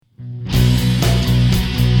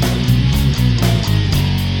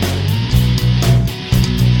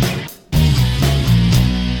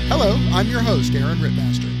host, Aaron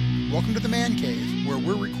Rittmaster. Welcome to the Man Cave, where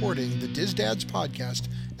we're recording the Diz Dads podcast,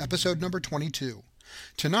 episode number 22.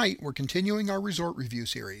 Tonight, we're continuing our resort review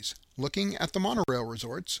series, looking at the monorail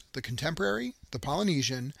resorts, the Contemporary, the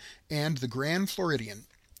Polynesian, and the Grand Floridian.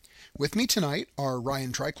 With me tonight are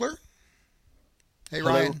Ryan Treichler. Hey,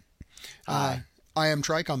 Hello. Ryan. Hi. I am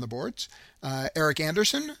Trike on the boards. Eric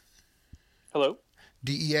Anderson. Hello.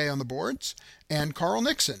 DEA on the boards. And Carl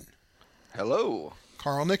Nixon. Hello.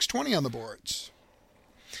 Carl Nix 20 on the boards.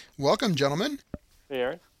 Welcome, gentlemen. Hey,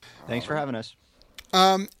 Aaron. Thanks for having us.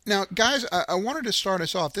 Now, guys, I wanted to start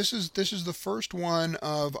us off. This is the first one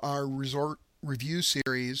of our resort review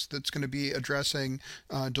series that's going to be addressing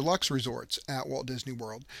deluxe resorts at Walt Disney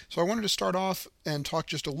World. So I wanted to start off and talk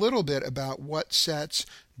just a little bit about what sets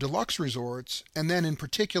deluxe resorts, and then in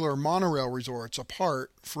particular monorail resorts, apart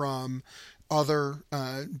from other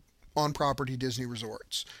on-property Disney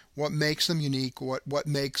resorts. What makes them unique?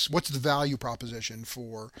 What's the value proposition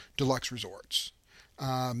for deluxe resorts?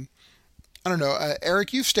 I don't know.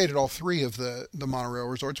 Eric, you've stated all three of the monorail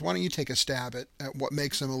resorts. Why don't you take a stab at what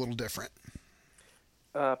makes them a little different?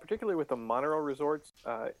 Particularly with the monorail resorts,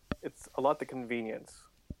 it's a lot the convenience.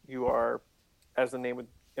 You are, as the name would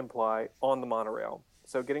imply, on the monorail.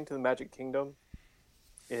 So getting to the Magic Kingdom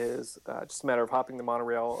is just a matter of hopping the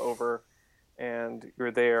monorail over, and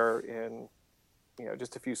you're there in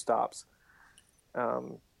just a few stops.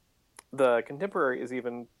 The Contemporary is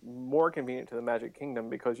even more convenient to the Magic Kingdom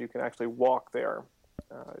because you can actually walk there.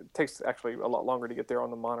 It takes actually a lot longer to get there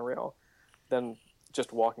on the monorail than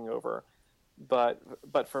just walking over. But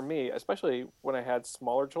for me, especially when I had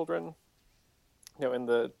smaller children, in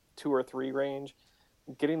the 2 or 3 range,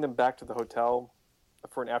 getting them back to the hotel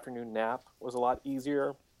for an afternoon nap was a lot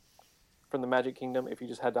easier from the Magic Kingdom if you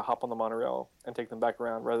just had to hop on the monorail and take them back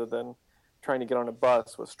around rather than trying to get on a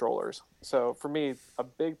bus with strollers. So for me, a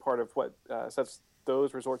big part of what sets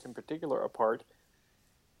those resorts in particular apart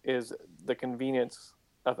is the convenience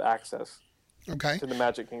of access to the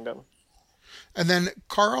Magic Kingdom. And then,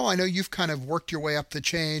 Carl, I know you've kind of worked your way up the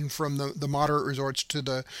chain from the moderate resorts to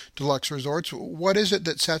the deluxe resorts. What is it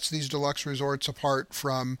that sets these deluxe resorts apart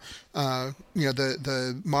from,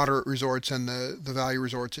 the moderate resorts and the value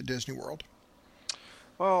resorts at Disney World?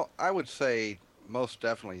 Well, I would say most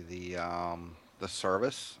definitely the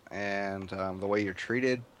service and the way you're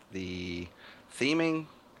treated, the theming,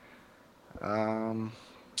 and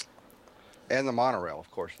the monorail. Of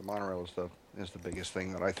course, the monorail is the biggest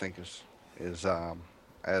thing that I think is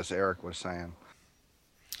as Eric was saying.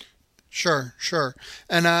 Sure.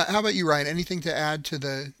 And how about you, Ryan? Anything to add to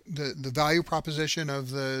the value proposition of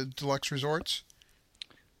the deluxe resorts?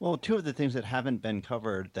 Well, two of the things that haven't been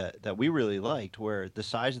covered that we really liked were the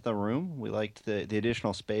size of the room. We liked the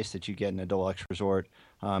additional space that you get in a deluxe resort,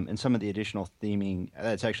 and some of the additional theming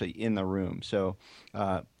that's actually in the room. So,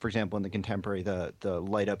 for example, in the Contemporary, the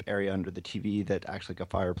light up area under the TV that acts like a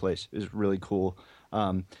fireplace is really cool.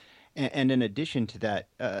 And in addition to that,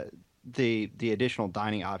 the additional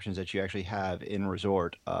dining options that you actually have in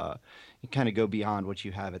resort, you kind of go beyond what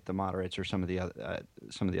you have at the moderates or some of the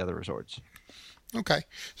other resorts. Okay,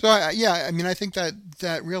 so I think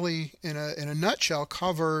that really, in a nutshell,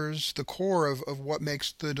 covers the core of what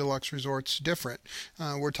makes the deluxe resorts different.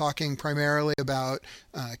 We're talking primarily about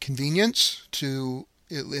convenience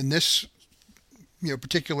in this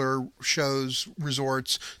particular show's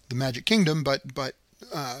resorts, the Magic Kingdom, but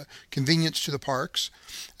convenience to the parks.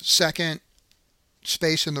 Second,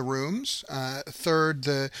 space in the rooms. Third,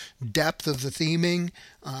 the depth of the theming.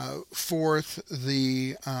 Fourth,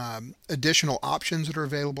 the additional options that are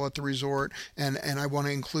available at the resort. And I want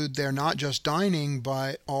to include there not just dining,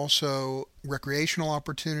 but also recreational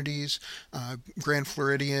opportunities. Grand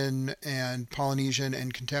Floridian and Polynesian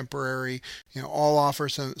and Contemporary, all offer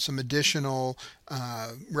some additional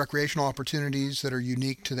recreational opportunities that are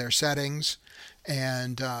unique to their settings.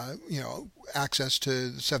 And access to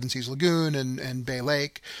the Seven Seas Lagoon and Bay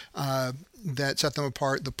Lake that set them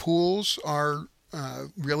apart. The pools are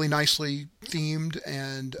really nicely themed,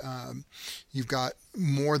 and you've got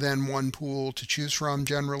more than one pool to choose from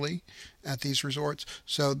generally at these resorts.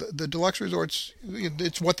 So the deluxe resorts,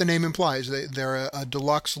 it's what the name implies. They're a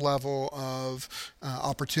deluxe level of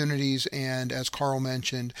opportunities, and as Carl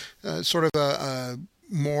mentioned, sort of a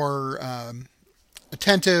more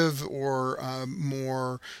attentive or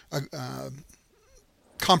more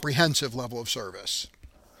comprehensive level of service.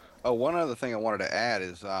 Oh, one other thing I wanted to add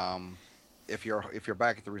is if you're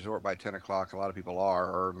back at the resort by 10 o'clock, a lot of people are,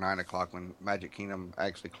 or 9 o'clock when Magic Kingdom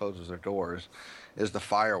actually closes their doors, is the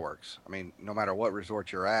fireworks. I mean, no matter what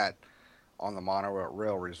resort you're at on the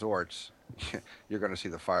monorail resorts, you're going to see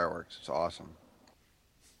the fireworks. It's awesome.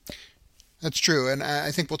 That's true, and I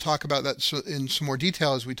think we'll talk about that in some more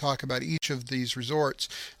detail as we talk about each of these resorts.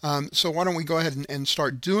 So why don't we go ahead and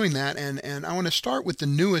start doing that? And I want to start with the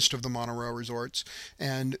newest of the monorail resorts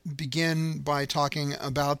and begin by talking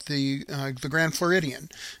about the Grand Floridian.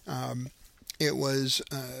 It was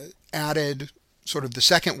added sort of the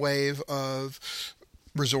second wave of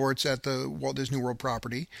resorts at the Walt Disney World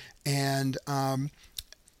property, and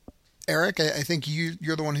Eric, I think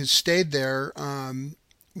you're the one who's stayed there.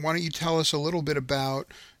 Why don't you tell us a little bit about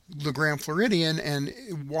the Grand Floridian and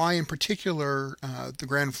why, in particular, the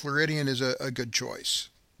Grand Floridian is a good choice?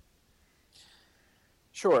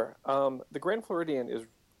 Sure. The Grand Floridian is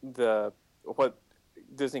what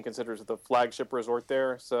Disney considers the flagship resort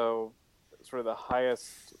there. So, sort of the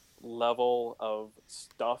highest level of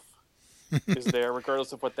stuff is there,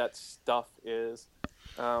 regardless of what that stuff is.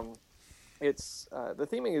 It's the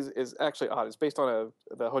theming is actually odd. It's based on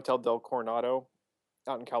the Hotel del Coronado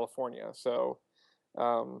out in California. So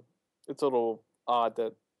it's a little odd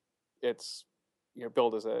that it's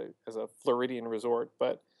built as a Floridian resort,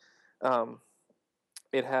 but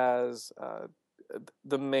it has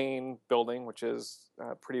the main building, which is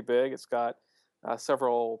pretty big. It's got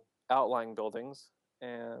several outlying buildings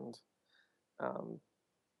and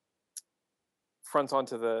fronts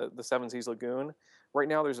onto the Seven Seas Lagoon. Right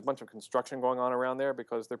now, there's a bunch of construction going on around there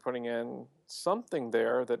because they're putting in something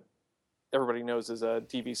there that everybody knows is a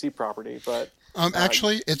DVC property. But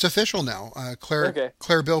actually, it's official now.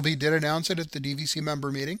 Claire Bilby did announce it at the DVC member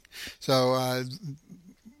meeting. So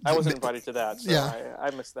I wasn't invited to that, so yeah. I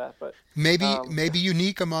missed that. But maybe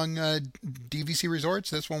unique among DVC resorts.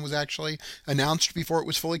 This one was actually announced before it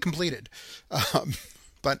was fully completed.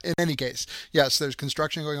 But in any case, yes, there's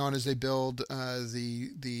construction going on as they build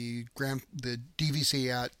the DVC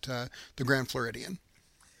at the Grand Floridian.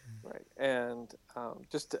 Right, and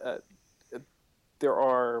there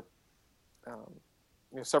are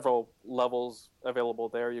several levels available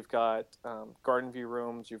there. You've got garden view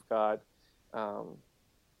rooms, you've got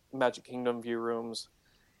Magic Kingdom view rooms,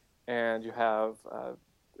 and you have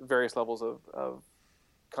various levels of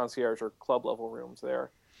concierge or club level rooms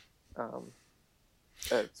there.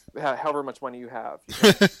 However much money you have,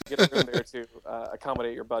 you can get a room there to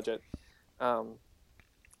accommodate your budget.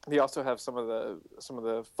 They also have some of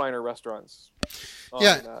the finer restaurants on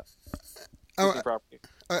Disney property.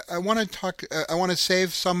 I want to talk. I want to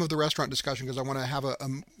save some of the restaurant discussion because I want to have a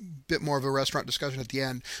bit more of a restaurant discussion at the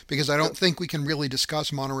end, because I don't think we can really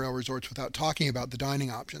discuss monorail resorts without talking about the dining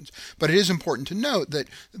options. But it is important to note that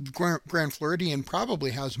Grand Floridian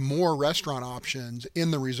probably has more restaurant options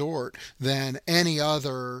in the resort than any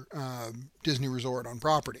other Disney resort on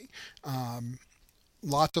property.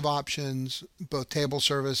 Lots of options, both table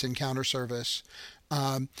service and counter service.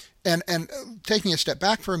 And taking a step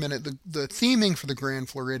back for a minute, the theming for the Grand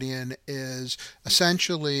Floridian is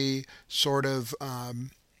essentially sort of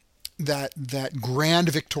that grand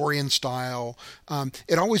Victorian style.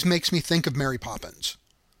 It always makes me think of Mary Poppins.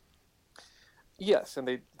 Yes, and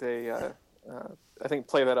they I think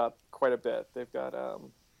play that up quite a bit. They've got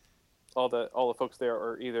all the folks there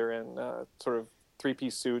are either in sort of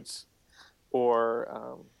three-piece suits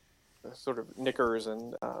or sort of knickers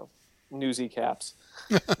and newsy caps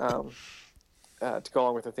to go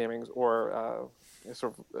along with the themings, or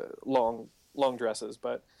sort of long dresses.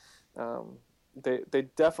 But they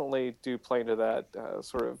definitely do play into that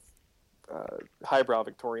sort of highbrow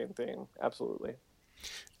Victorian theme. Absolutely.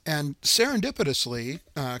 And serendipitously,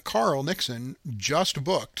 Carl Nixon just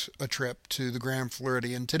booked a trip to the Grand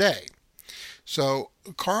Floridian today. So,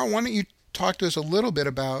 Carl, why don't you talk to us a little bit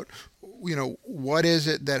about, what is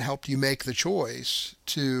it that helped you make the choice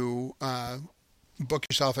to book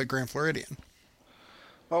yourself at Grand Floridian?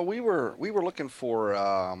 Well, we were looking for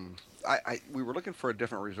we were looking for a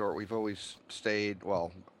different resort. We've always stayed.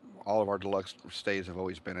 Well, all of our deluxe stays have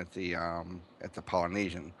always been at the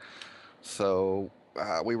Polynesian. So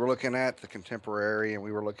we were looking at the Contemporary, and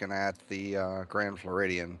we were looking at the Grand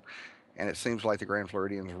Floridian. And it seems like the Grand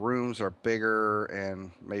Floridian's rooms are bigger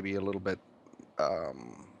and maybe a little bit.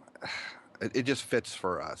 It just fits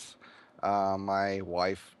for us. My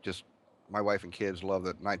wife and kids love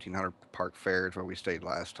the 1900 Park Fairs where we stayed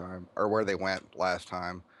last time, or where they went last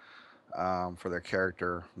time for their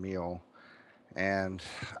character meal. And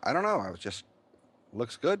I don't know, it just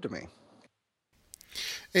looks good to me.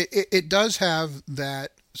 It does have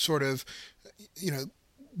that sort of,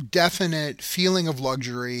 definite feeling of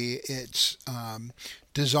luxury. It's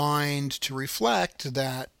designed to reflect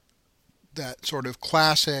that sort of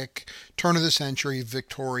classic turn of the century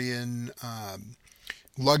Victorian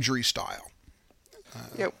luxury style.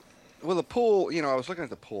 Yeah, well, the pool. I was looking at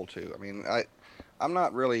the pool too. I mean, I'm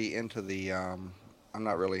not really into the I'm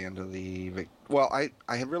not really into well, I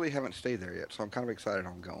really haven't stayed there yet, so I'm kind of excited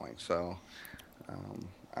on going. So um,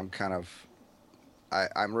 I'm kind of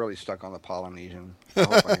I'm really stuck on the Polynesian. I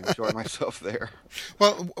hope I enjoy myself there.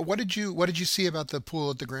 Well, what did you see about the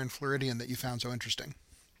pool at the Grand Floridian that you found so interesting?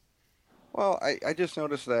 Well, I just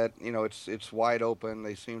noticed that it's wide open.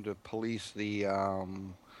 They seem to police the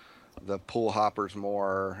pool hoppers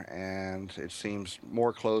more, and it seems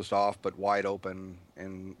more closed off but wide open.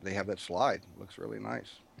 And they have that slide. Looks really nice.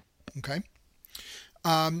 Okay.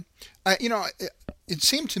 Um, it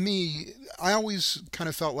seemed to me, I always kind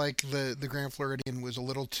of felt like the Grand Floridian was a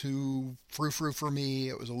little too frou-frou for me.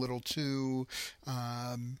 It was a little too,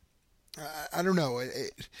 um, I don't know.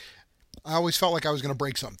 I always felt like I was going to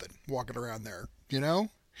break something walking around there, you know?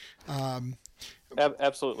 Um,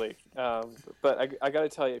 Absolutely. But I got to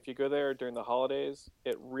tell you, if you go there during the holidays,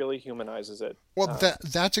 it really humanizes it. well,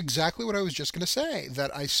 that's exactly what I was just going to say,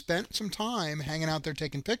 that I spent some time hanging out there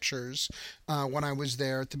taking pictures when I was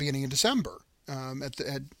there at the beginning of December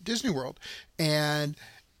at Disney World. And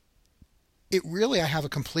it really, I have a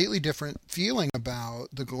completely different feeling about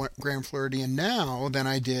the Grand Floridian now than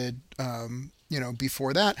I did,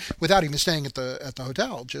 before that, without even staying at the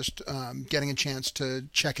hotel. Just getting a chance to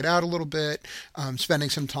check it out a little bit, spending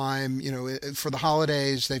some time. For the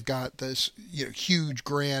holidays, they've got this huge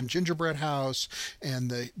grand gingerbread house, and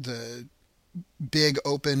the big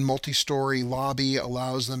open multi-story lobby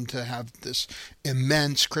allows them to have this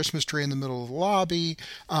immense Christmas tree in the middle of the lobby.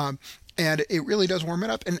 And it really does warm it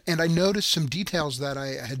up. And I noticed some details that I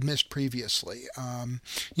had missed previously.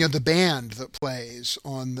 The band that plays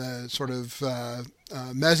on the sort of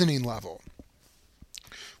mezzanine level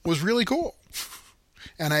was really cool.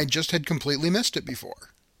 And I just had completely missed it before.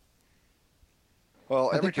 Well,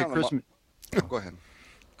 I every think a time Christmas. oh, go ahead,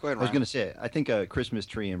 I was Ryan. going to say, I think a Christmas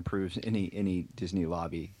tree improves any Disney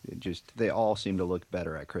lobby. They all seem to look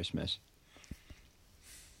better at Christmas.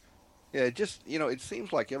 Yeah, it just it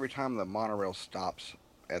seems like every time the monorail stops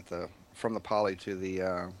at the from the Poly to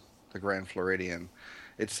the Grand Floridian,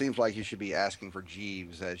 it seems like you should be asking for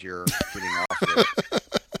Jeeves as you're getting off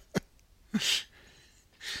there.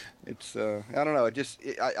 It's I don't know. I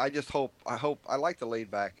just hope I like the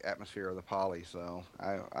laid back atmosphere of the Poly, so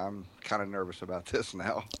I'm kind of nervous about this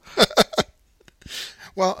now.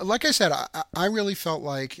 Well, like I said, I really felt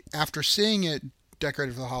like after seeing it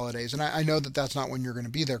decorated for the holidays, and I know that that's not when you're going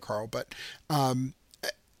to be there, Carl, but um,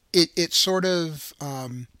 it sort of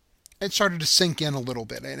it started to sink in a little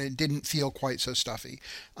bit, and it didn't feel quite so stuffy.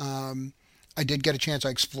 I did get a chance.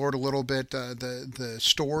 I explored a little bit. The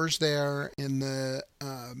stores there in the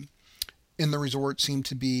resort seemed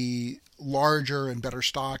to be larger and better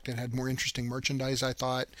stocked and had more interesting merchandise, I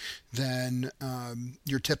thought, than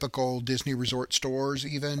your typical Disney resort stores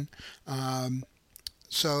even.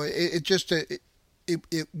 So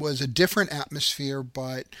it was a different atmosphere,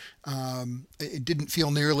 but it didn't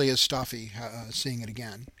feel nearly as stuffy seeing it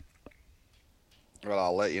again. Well,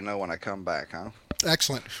 I'll let you know when I come back, huh?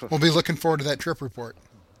 Excellent. We'll be looking forward to that trip report.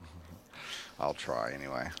 I'll try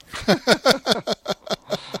anyway.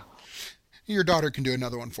 Your daughter can do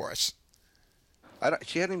another one for us.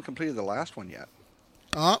 She hadn't even completed the last one yet.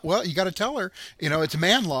 Well, you got to tell her, it's a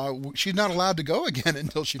man law. She's not allowed to go again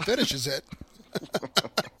until she finishes it.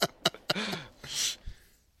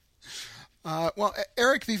 Well,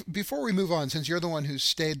 Eric, before we move on, since you're the one who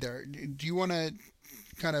stayed there, do you want to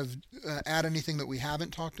kind of add anything that we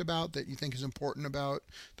haven't talked about that you think is important about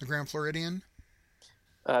the Grand Floridian?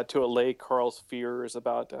 To allay Carl's fears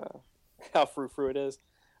about how frou-frou it is,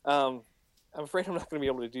 I'm afraid I'm not going to be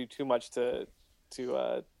able to do too much to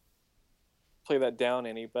play that down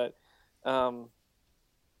any, but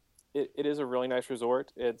it is a really nice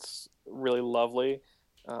resort. It's really lovely.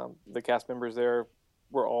 The cast members there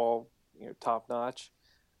were all top notch.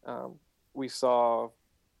 We saw,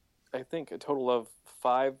 I think, a total of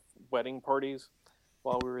 5 wedding parties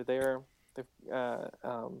while we were there.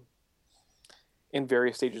 In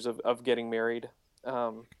various stages of getting married,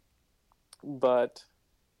 but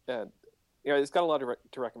it's got a lot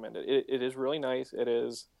to recommend. It is really nice. It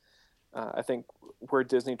is, I think, where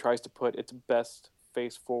Disney tries to put its best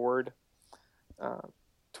face forward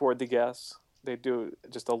toward the guests. They do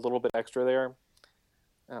just a little bit extra there,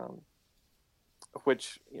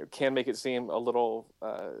 which can make it seem a little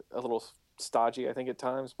stodgy, I think, at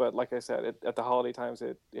times. But like I said, at the holiday times,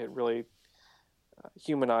 it really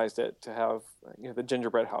humanized it to have the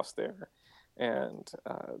gingerbread house there, and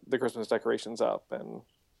the Christmas decorations up, and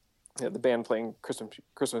the band playing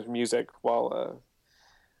Christmas music while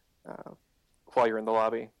you're in the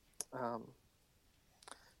lobby,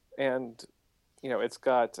 and it's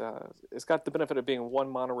got the benefit of being one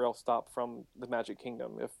monorail stop from the Magic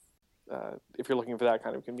Kingdom if you're looking for that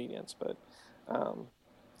kind of convenience. But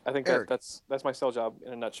I think Eric. that's my sell job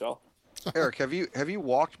in a nutshell. Eric, have you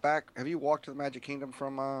walked back? Have you walked to the Magic Kingdom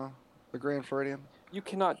from the Grand Floridian? You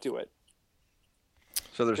cannot do it.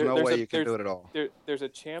 So there's no way you can do it at all. There's a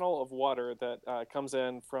channel of water that comes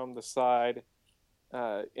in from the side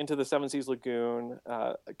into the Seven Seas Lagoon,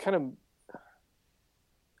 kind of,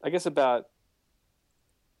 I guess about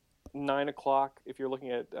 9 o'clock if you're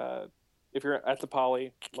looking at if you're at the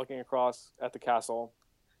Poly looking across at the castle,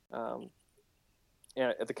 and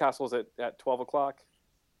at the castle is at 12 o'clock.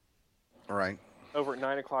 Right. Over at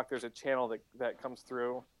 9 o'clock, there's a channel that comes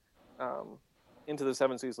through into the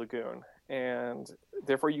Seven Seas Lagoon, and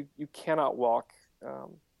therefore you cannot walk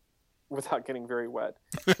without getting very wet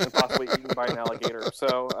and possibly eaten by an alligator.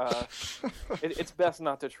 So it's best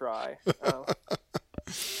not to try.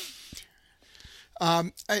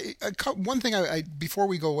 One thing I before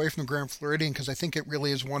we go away from the Grand Floridian, because I think it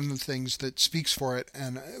really is one of the things that speaks for it,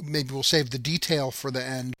 and maybe we'll save the detail for the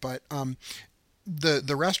end, but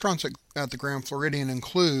the restaurants at the Grand Floridian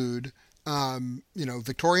include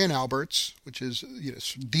Victoria and Albert's, which is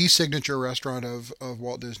the signature restaurant of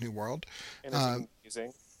Walt Disney World. And it's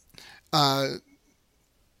amazing. And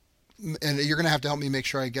you're going to have to help me make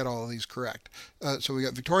sure I get all of these correct. So we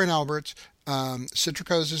got Victoria and Albert's.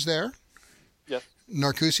 Citrico's is there. Yes.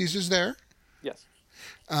 Narcoossee's is there. Yes.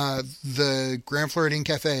 The Grand Floridian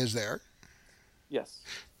Cafe is there. Yes.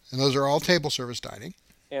 And those are all table service dining.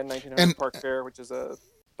 And 1900 Park Fair, which is a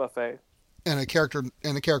buffet. And a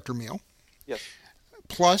character meal. Yes.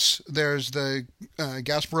 Plus, there's the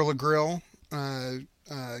Gasparilla Grill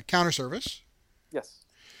counter service. Yes.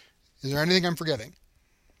 Is there anything I'm forgetting?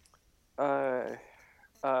 With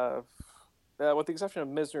the exception of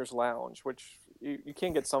Misner's Lounge, which you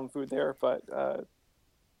can get some food there, but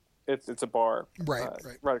it's a bar right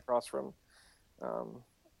across from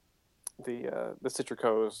the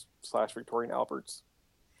Citrico's / Victorian Albert's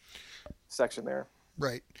section there.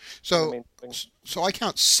 Right. So I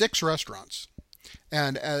count 6 restaurants,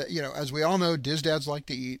 and as we all know, Diz Dads like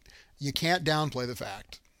to eat. You can't downplay the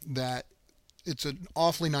fact that it's an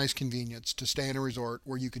awfully nice convenience to stay in a resort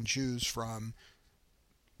where you can choose from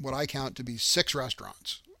what I count to be 6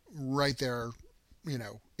 restaurants right there,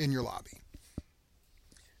 in your lobby.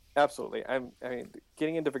 Absolutely. I mean,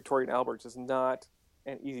 getting into Victorian Albert's is not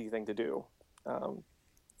an easy thing to do,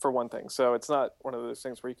 for one thing. So it's not one of those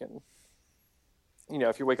things where you can,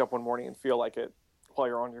 if you wake up one morning and feel like it while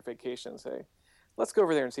you're on your vacation, say, let's go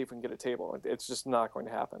over there and see if we can get a table. It's just not going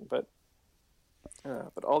to happen. But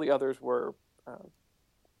all the others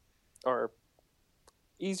are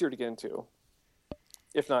easier to get into,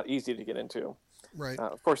 if not easy to get into. Right.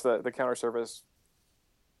 Of course, the counter service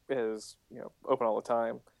is open all the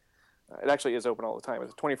time. It actually is open all the time.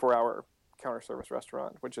 It's a 24-hour counter service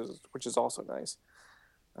restaurant, which is also nice.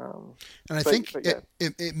 And I think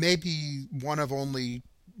it may be one of only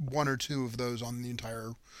 1 or 2 of those on the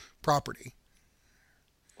entire property.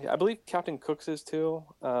 Yeah, I believe Captain Cook's is too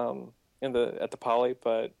at the Poly,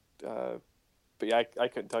 but yeah, I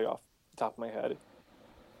couldn't tell you off the top of my head.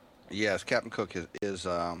 Yes, Captain Cook is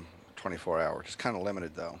 24 hours. It's kind of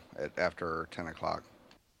limited though after 10 o'clock.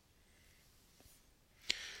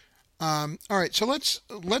 All right, so let's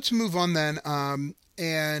move on then,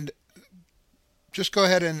 and just go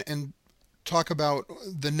ahead and talk about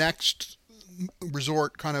the next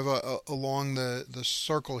resort, kind of along the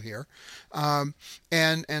circle here, and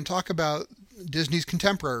talk about Disney's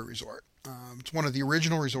Contemporary Resort. It's one of the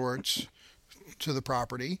original resorts to the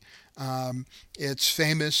property. It's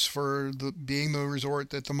famous for being the resort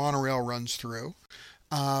that the monorail runs through,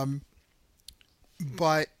 but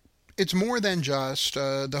it's more than just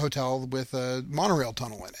the hotel with a monorail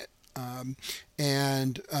tunnel in it.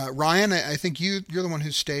 And Ryan, I think you're the one who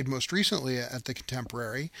stayed most recently at the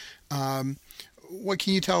Contemporary. What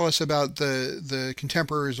can you tell us about the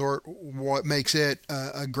Contemporary Resort? What makes it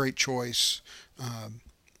a great choice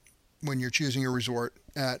when you're choosing a resort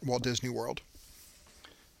at Walt Disney World?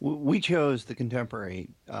 We chose the Contemporary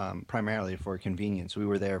primarily for convenience. We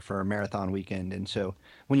were there for a marathon weekend, and so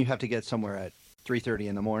when you have to get somewhere at 3:30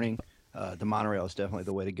 in the morning, the monorail is definitely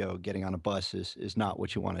the way to go. Getting on a bus is not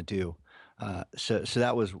what you want to do. So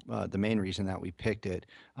that was the main reason that we picked it.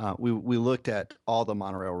 We looked at all the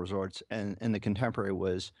monorail resorts, and the Contemporary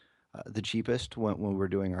was the cheapest when we were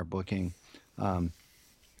doing our booking.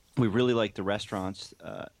 We really liked the restaurants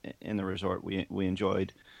in the resort. We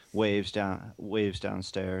enjoyed waves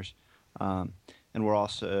downstairs, and we're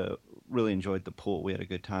also really enjoyed the pool. We had a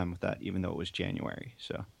good time with that, even though it was January.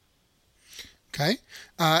 So. Okay.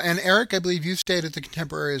 And Eric, I believe you stayed at the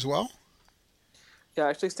Contemporary as well. Yeah, I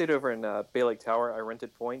actually stayed over in Bay Lake Tower. I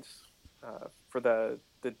rented points for the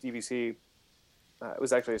DVC. It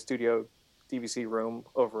was actually a studio DVC room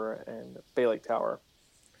over in Bay Lake Tower.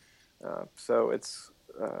 So it's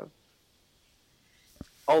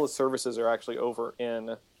all the services are actually over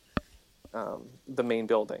in the main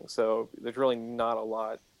building. So there's really not a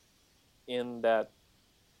lot in that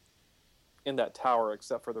tower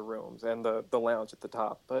except for the rooms and the lounge at the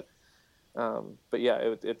top. But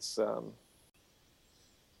yeah, it's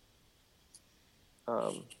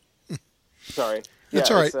sorry. That's Yeah,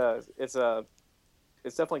 all right.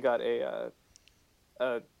 It's definitely got a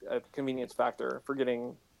convenience factor for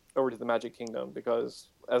getting over to the Magic Kingdom because,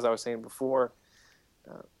 as I was saying before,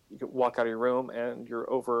 you can walk out of your room and you're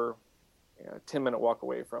over 10-minute walk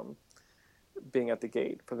away from being at the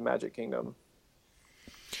gate for the Magic Kingdom.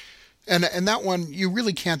 And that one, you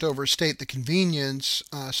really can't overstate the convenience,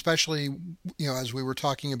 especially, as we were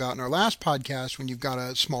talking about in our last podcast, when you've got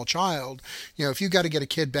a small child. If you've got to get a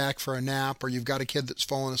kid back for a nap or you've got a kid that's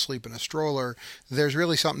fallen asleep in a stroller, there's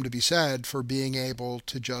really something to be said for being able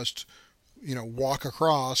to just walk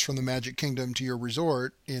across from the Magic Kingdom to your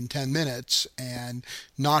resort in 10 minutes and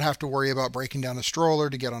not have to worry about breaking down a stroller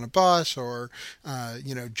to get on a bus or,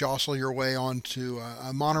 jostle your way onto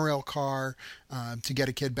a monorail car to get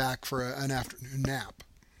a kid back for an afternoon nap.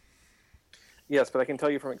 Yes, but I can tell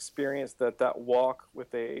you from experience that walk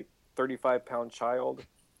with a 35-pound child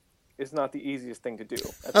is not the easiest thing to do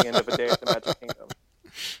at the end of a day at the Magic Kingdom.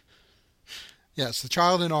 Yes, the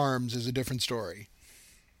child in arms is a different story.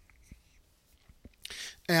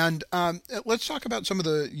 And let's talk about some of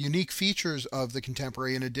the unique features of the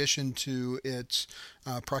Contemporary in addition to its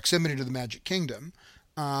proximity to the Magic Kingdom.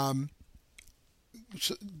 So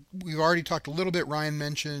we've already talked a little bit. Ryan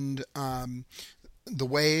mentioned the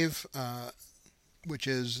Wave, which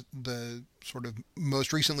is the sort of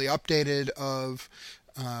most recently updated of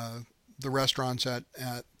the restaurants at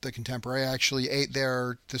the Contemporary. I actually ate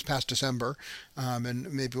there this past December,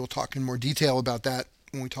 and maybe we'll talk in more detail about that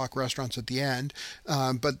when we talk restaurants at the end.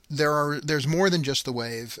 But there's more than just the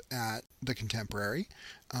Wave at the Contemporary.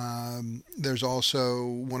 There's also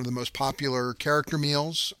one of the most popular character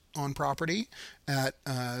meals on property at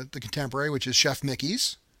the Contemporary, which is Chef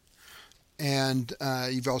Mickey's. And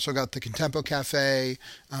you've also got the Contempo Cafe,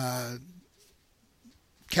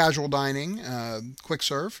 casual dining, quick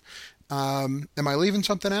serve. Am I leaving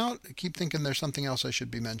something out? I keep thinking there's something else I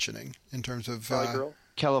should be mentioning in terms of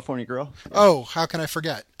California Grill. Oh, how can I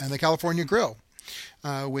forget? And the California Grill,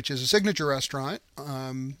 which is a signature restaurant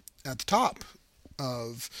at the top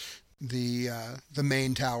of the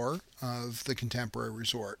main tower of the Contemporary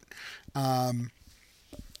Resort. And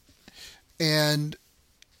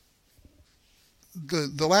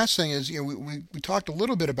the last thing is, we talked a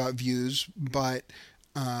little bit about views, but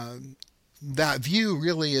that view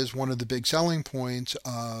really is one of the big selling points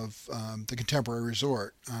of the Contemporary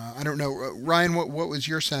Resort. I don't know, Ryan, what was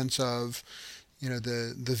your sense of,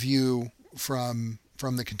 the view from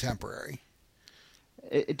the Contemporary?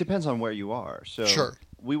 It depends on where you are. So Sure.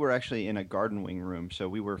 We were actually in a garden wing room, so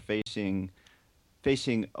we were facing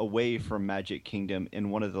away from Magic Kingdom in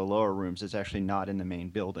one of the lower rooms. It's actually not in the main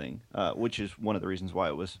building, which is one of the reasons why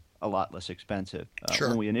it was a lot less expensive. Sure.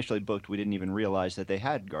 When we initially booked, we didn't even realize that they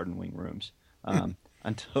had garden wing rooms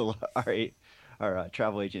until our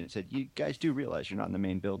travel agent said, "You guys do realize you're not in the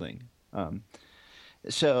main building." But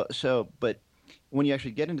when you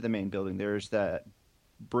actually get into the main building, there's that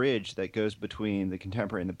bridge that goes between the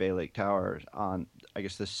Contemporary and the Bay Lake Tower on, I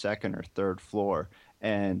guess, the second or third floor.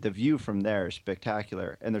 And the view from there is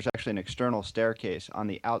spectacular. And there's actually an external staircase on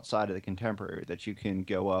the outside of the Contemporary that you can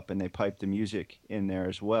go up, and they pipe the music in there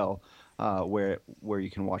as well, where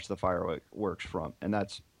you can watch the fireworks from. And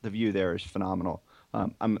the view there is phenomenal.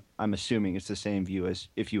 I'm assuming it's the same view as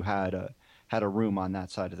if you had a room on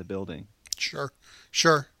that side of the building. Sure.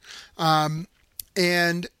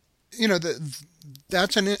 And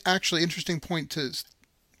that's an actually interesting point to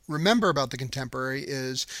remember about the Contemporary,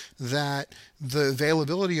 is that the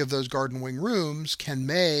availability of those garden wing rooms can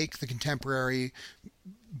make the Contemporary,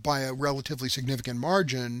 by a relatively significant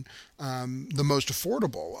margin, the most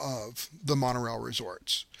affordable of the monorail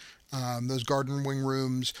resorts. Those garden wing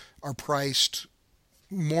rooms are priced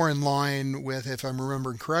more in line with, if I'm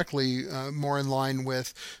remembering correctly, more in line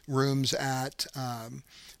with rooms at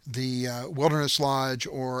the Wilderness Lodge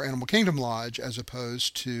or Animal Kingdom Lodge, as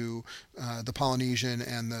opposed to the Polynesian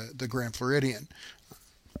and the Grand Floridian.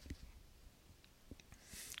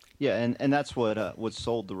 Yeah, and that's what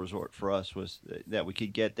sold the resort for us was that we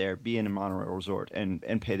could get there, be in a monorail resort,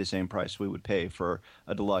 and pay the same price we would pay for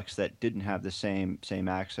a deluxe that didn't have the same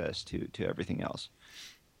access to everything else.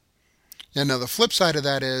 And now the flip side of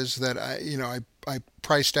that is that I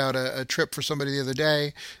priced out a trip for somebody the other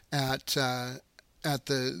day at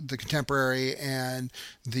the Contemporary, and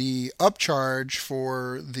the upcharge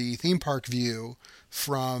for the theme park view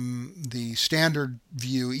from the standard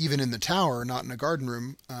view, even in the tower, not in a garden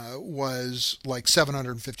room, was like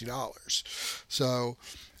 $750. So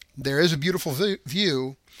there is a beautiful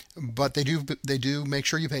view, but they do make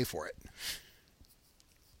sure you pay for it.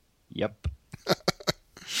 Yep.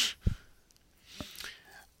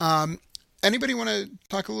 Anybody want to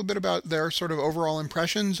talk a little bit about their sort of overall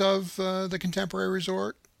impressions of the Contemporary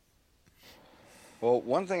Resort? Well,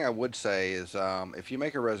 one thing I would say is if you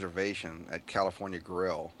make a reservation at California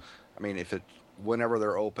Grill, I mean, whenever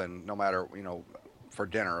they're open, no matter, for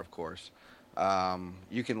dinner, of course,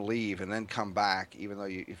 you can leave and then come back, even though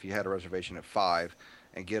if you had a reservation at 5,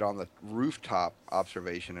 and get on the rooftop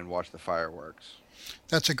observation and watch the fireworks.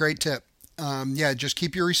 That's a great tip. Yeah, just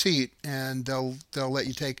keep your receipt, and they'll let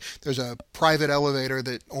you take. There's a private elevator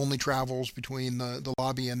that only travels between the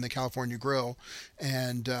lobby and the California Grill,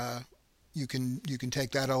 and you can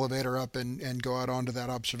take that elevator up and go out onto that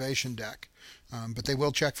observation deck. But they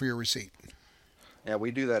will check for your receipt. Yeah,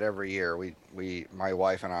 we do that every year. My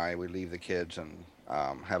wife and I, we leave the kids and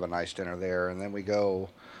have a nice dinner there, and then we go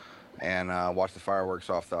and watch the fireworks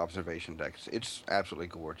off the observation deck. It's absolutely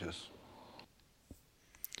gorgeous.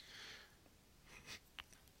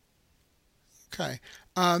 Okay.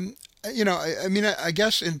 I mean, I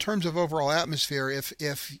guess in terms of overall atmosphere,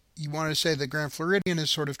 if you want to say the Grand Floridian is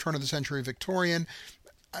sort of turn of the century Victorian,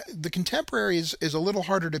 the Contemporary is a little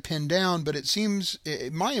harder to pin down, but it seems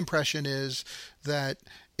my impression is that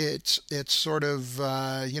it's sort of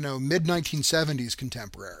mid 1970s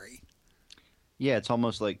Contemporary. Yeah, it's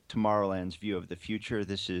almost like Tomorrowland's view of the future.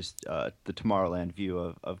 This is the Tomorrowland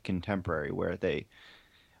view of Contemporary, where they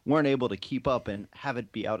weren't able to keep up and have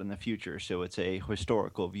it be out in the future. So it's a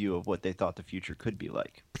historical view of what they thought the future could be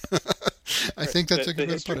like. I think that's a good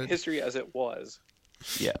way to put it. History as it was.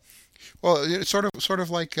 Yeah. Well, it's sort of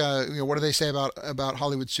like what do they say about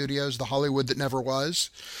Hollywood studios? The Hollywood that never was.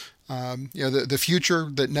 The future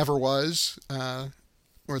that never was,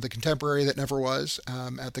 or the Contemporary that never was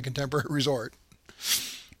at the Contemporary Resort.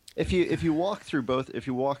 If you walk through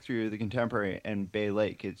the Contemporary and Bay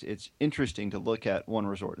Lake, it's interesting to look at one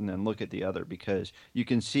resort and then look at the other, because you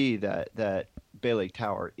can see that Bay Lake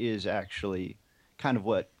Tower is actually kind of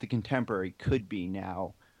what the Contemporary could be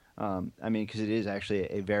now. I mean, because it is actually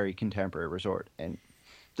a very contemporary resort, and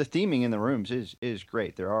the theming in the rooms is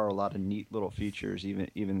great. There are a lot of neat little features,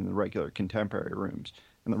 even in the regular Contemporary rooms,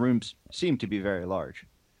 and the rooms seem to be very large.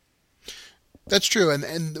 That's true,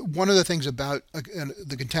 and one of the things about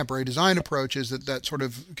the Contemporary design approach is that sort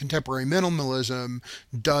of contemporary minimalism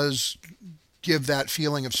does give that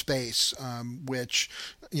feeling of space, which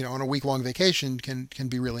on a week-long vacation can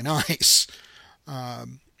be really nice.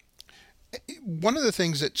 One of the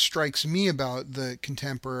things that strikes me about the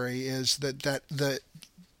Contemporary is that the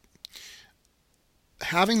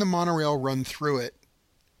having the monorail run through it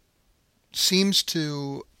seems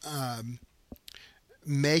to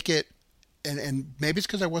make it. And maybe it's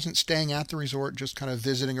because I wasn't staying at the resort, just kind of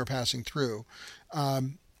visiting or passing through.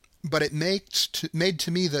 But it made to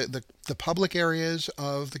me the public areas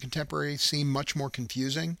of the Contemporary seem much more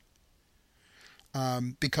confusing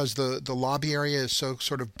because the lobby area is so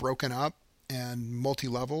sort of broken up and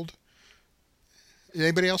multi-leveled. Did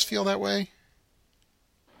anybody else feel that way?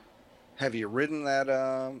 Have you ridden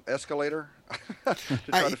that escalator to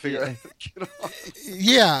try to figure out?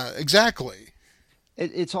 Yeah, exactly.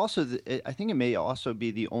 It's also, I think it may also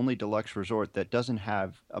be the only deluxe resort that doesn't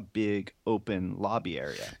have a big open lobby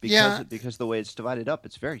area. Because the way it's divided up,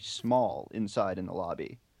 it's very small inside in the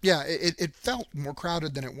lobby. Yeah, it felt more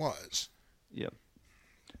crowded than it was. Yeah.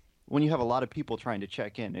 When you have a lot of people trying to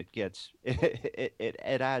check in, it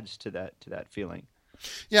adds to that feeling.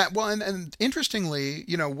 Yeah, well, and interestingly,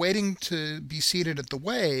 waiting to be seated at the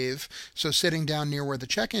Wave, so sitting down near where the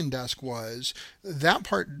check-in desk was, that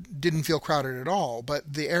part didn't feel crowded at all.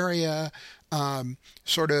 But the area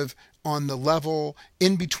sort of on the level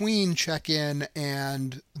in between check-in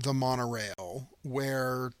and the monorail,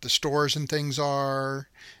 where the stores and things are,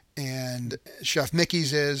 and Chef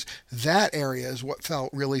Mickey's is, that area is what felt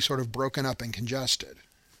really sort of broken up and congested.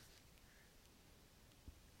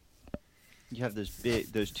 You have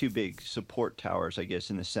those two big support towers, I guess,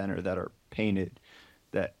 in the center that are painted,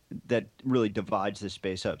 that really divides the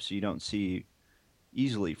space up, so you don't see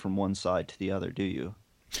easily from one side to the other, do you?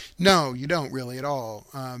 No, you don't really at all.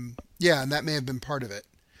 Yeah, and that may have been part of it.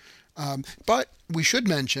 But we should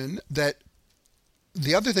mention that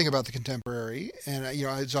the other thing about the Contemporary, and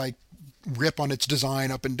as I rip on its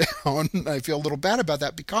design up and down, I feel a little bad about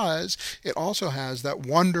that because it also has that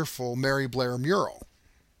wonderful Mary Blair mural,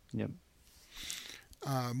 Yep.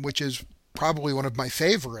 which is probably one of my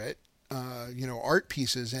favorite, art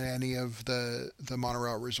pieces in any of the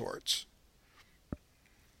monorail resorts.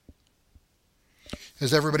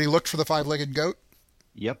 Has everybody looked for the five-legged goat?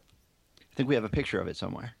 Yep. I think we have a picture of it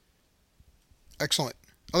somewhere. Excellent.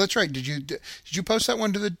 Oh, that's right. Did you post that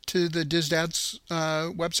one to the DizDads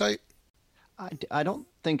website? I don't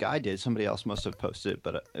think I did. Somebody else must have posted it,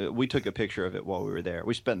 but we took a picture of it while we were there.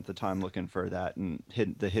 We spent the time looking for that and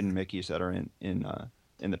the hidden Mickeys that are in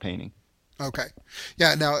the painting. Okay.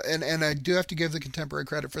 Yeah, now, and I do have to give the Contemporary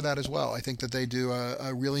credit for that as well. I think that they do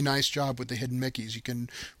a really nice job with the hidden Mickeys. You can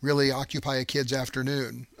really occupy a kid's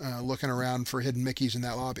afternoon looking around for hidden Mickeys in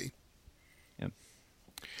that lobby. Yep.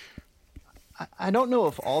 I don't know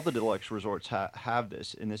if all the deluxe resorts have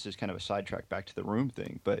this, and this is kind of a sidetrack back to the room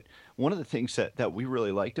thing, but one of the things that we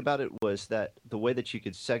really liked about it was that the way that you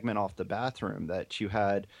could segment off the bathroom, that you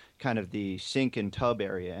had kind of the sink and tub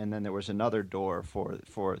area, and then there was another door for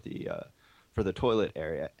the toilet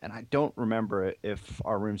area. And I don't remember if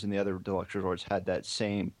our rooms in the other deluxe resorts had that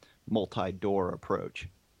same multi-door approach.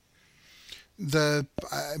 The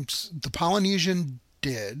Polynesian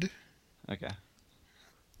did. Okay.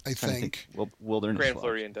 I think. Wilderness Grand Lodge.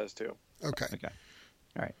 Floridian does too. Okay. Okay.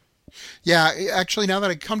 All right. Yeah, actually, now that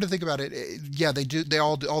I come to think about it, yeah, they do.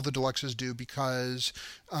 All the deluxes do because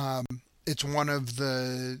it's one of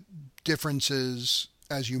the differences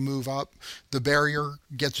as you move up. The barrier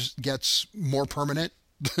gets more permanent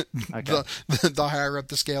Okay. the higher up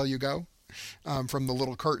the scale you go. From the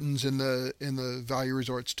little curtains in the value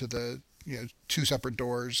resorts to the two separate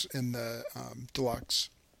doors in the deluxe.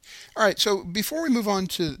 All right, so before we move on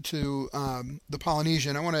to the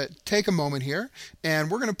Polynesian, I want to take a moment here,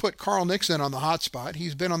 and we're going to put Carl Nixon on the hot spot.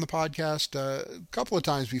 He's been on the podcast a couple of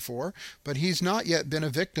times before, but he's not yet been a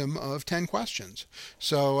victim of 10 questions.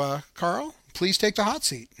 So, Carl, please take the hot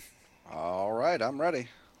seat. All right, I'm ready.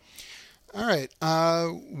 All right,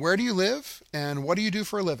 where do you live, and what do you do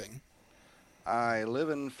for a living? I live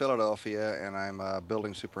in Philadelphia, and I'm a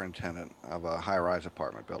building superintendent of a high-rise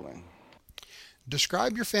apartment building.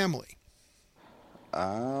 Describe your family.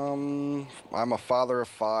 I'm a father of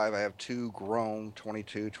 5. I have 2 grown,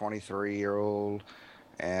 22, 23-year-old,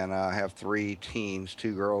 and I have 3 teens,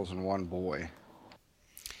 2 girls and 1 boy.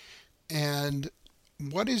 And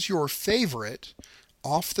what is your favorite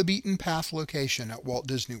off-the-beaten-path location at Walt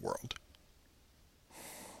Disney World?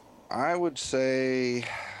 I would say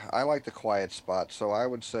I like the quiet spot, so I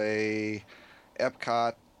would say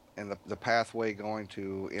Epcot and the pathway going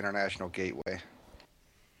to International Gateway.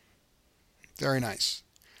 Very nice.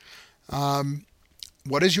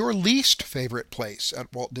 What is your least favorite place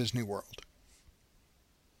at Walt Disney World?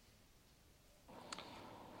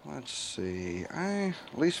 Let's see.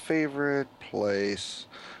 Least favorite place.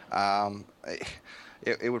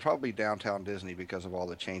 It would probably be Downtown Disney because of all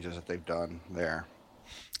the changes that they've done there.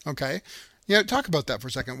 Okay. Yeah, talk about that for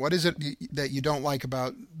a second. What is it that you don't like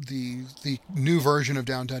about the new version of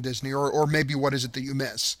Downtown Disney, or maybe what is it that you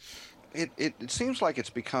miss? It seems like it's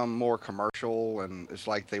become more commercial, and it's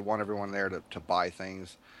like they want everyone there to buy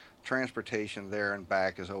things. Transportation there and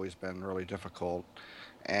back has always been really difficult.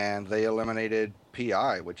 And they eliminated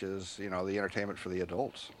PI, which is, the entertainment for the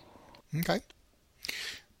adults. Okay.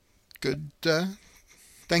 Good.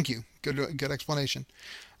 Thank you. Good explanation.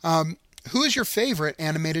 Who is your favorite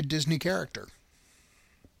animated Disney character?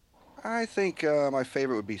 I think my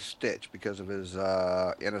favorite would be Stitch because of his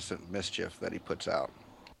innocent mischief that he puts out.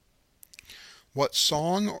 What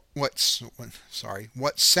sound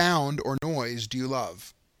or noise do you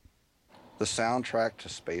love? The soundtrack to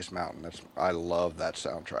Space Mountain. I love that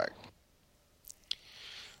soundtrack.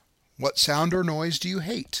 What sound or noise do you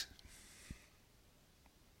hate?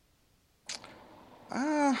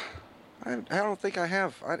 I don't think I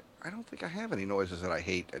have. I don't think I have any noises that I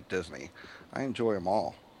hate at Disney. I enjoy them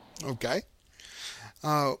all. Okay.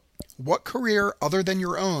 What career other than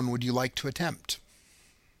your own would you like to attempt?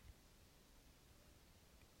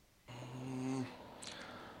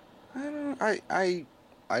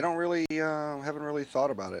 I don't really haven't really thought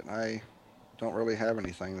about it. I don't really have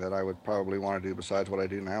anything that I would probably want to do besides what I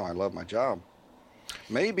do now. I love my job.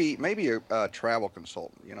 Maybe a travel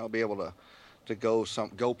consultant. Be able to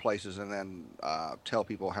go places and then tell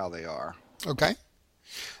people how they are. Okay.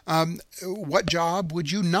 What job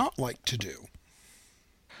would you not like to do?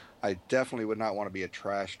 I definitely would not want to be a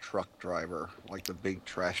trash truck driver, like the big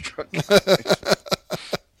trash truck guys.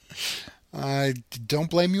 I don't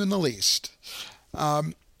blame you in the least.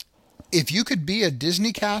 Um, if you could be a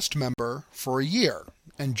Disney cast member for a year,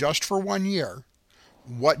 and just for 1 year,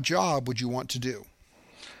 what job would you want to do?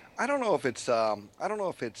 I don't know if it's a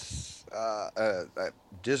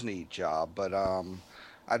Disney job, but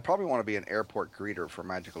I'd probably want to be an airport greeter for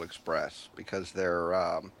Magical Express because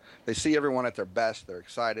they see everyone at their best. They're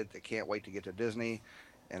excited. They can't wait to get to Disney,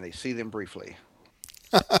 and they see them briefly.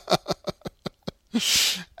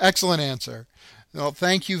 Excellent answer. Well,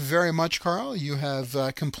 thank you very much, Carl. You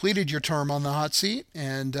have completed your term on the hot seat,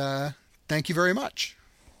 and thank you very much.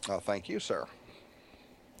 Thank you, sir.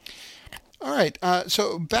 All right,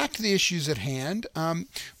 so back to the issues at hand.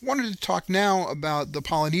 Wanted to talk now about the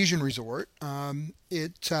Polynesian Resort.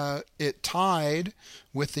 It tied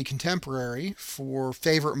with the Contemporary for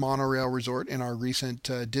favorite monorail resort in our recent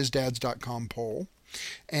DizDads.com poll.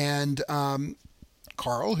 And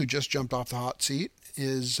Carl, who just jumped off the hot seat,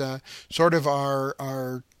 is sort of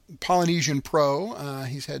our Polynesian pro.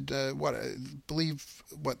 He's had I believe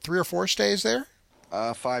 3 or 4 stays there.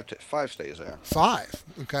 Five stays there. 5.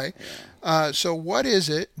 Okay. Yeah. So what is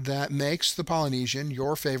it that makes the Polynesian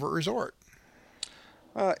your favorite resort?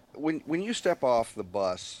 When you step off the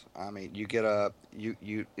bus, I mean, you get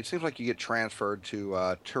it seems like you get transferred to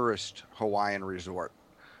a tourist Hawaiian resort.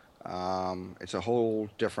 It's a whole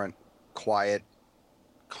different, quiet,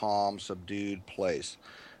 calm, subdued place.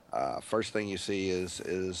 First thing you see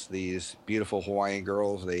is these beautiful Hawaiian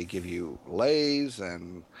girls. They give you leis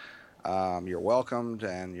and you're welcomed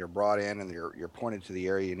and you're brought in and you're pointed to the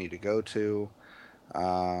area you need to go to.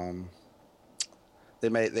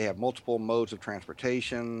 They have multiple modes of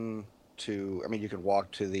transportation. You can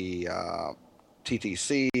walk to the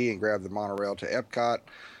TTC and grab the monorail to Epcot,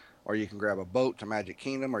 or you can grab a boat to Magic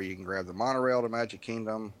Kingdom, or you can grab the monorail to Magic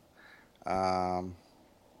Kingdom. I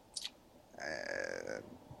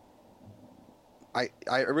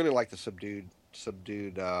really like the subdued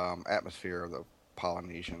atmosphere of the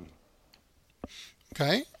Polynesian.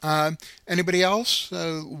 Okay. Anybody else?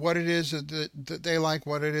 What it is that they like?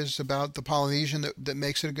 What it is about the Polynesian that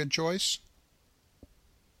makes it a good choice?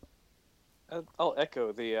 I'll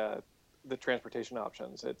echo the transportation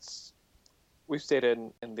options. We've stayed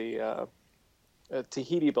in the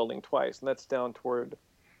Tahiti building twice, and that's down toward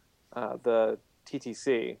the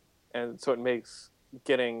TTC, and so it makes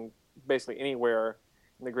getting basically anywhere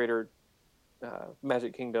in the greater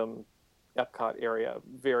Magic Kingdom, Epcot area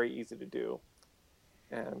very easy to do,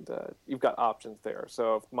 and you've got options there.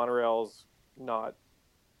 So if monorail's not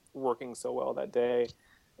working so well that day,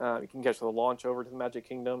 you can catch the launch over to the Magic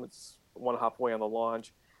Kingdom. It's one hop away on the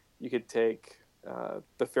launch. You could take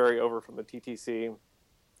the ferry over from the TTC.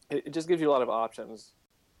 It just gives you a lot of options,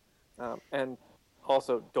 and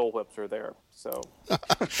also Dole Whips are there. So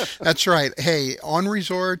That's right. Hey, on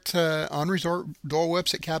resort Dole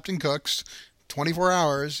Whips at Captain Cook's, 24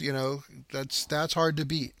 hours. That's hard to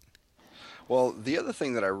beat. Well, the other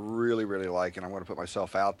thing that I really, really like, and I'm going to put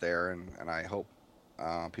myself out there, and I hope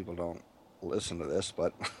people don't listen to this,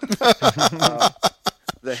 but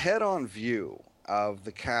the head-on view of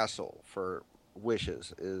the castle for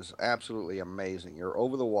Wishes is absolutely amazing. You're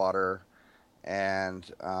over the water, and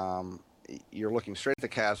you're looking straight at the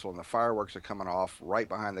castle, and the fireworks are coming off right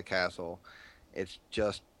behind the castle. It's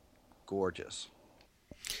just gorgeous.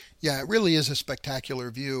 Yeah, it really is a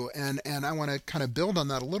spectacular view, and I want to kind of build on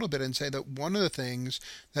that a little bit and say that one of the things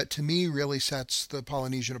that to me really sets the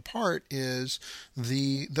Polynesian apart is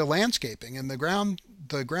the landscaping and the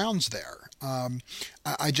grounds there.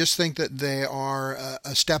 I just think that they are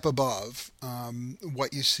a step above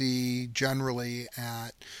what you see generally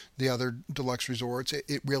at the other deluxe resorts.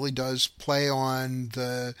 It really does play on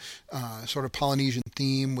the sort of Polynesian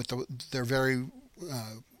theme with their very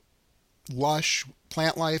lush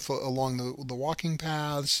plant life along the walking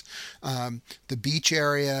paths, the beach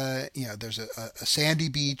area. There's a sandy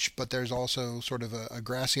beach, but there's also sort of a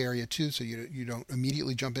grassy area too, so you don't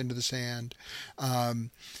immediately jump into the sand,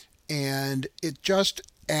 and it just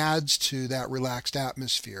adds to that relaxed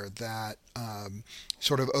atmosphere, that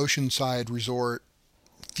sort of oceanside resort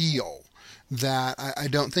feel that I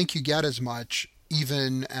don't think you get as much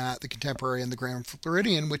even at the Contemporary and the Grand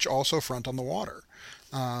Floridian, which also front on the water.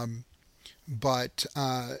 But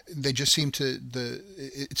they just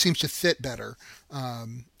it seems to fit better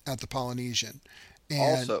at the Polynesian.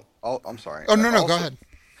 And I'm sorry. Oh, no, go ahead.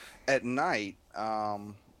 At night,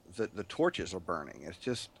 the torches are burning. It's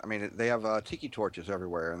just, they have tiki torches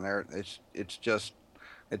everywhere, and it's just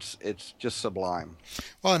It's just sublime.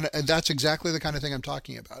 Well, and that's exactly the kind of thing I'm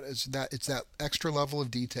talking about. Is that it's that extra level of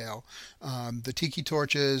detail, the tiki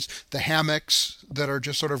torches, the hammocks that are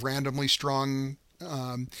just sort of randomly strung,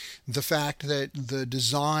 the fact that the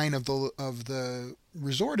design of the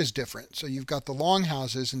resort is different. So you've got the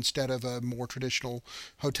longhouses instead of a more traditional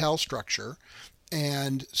hotel structure.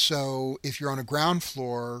 And so if you're on a ground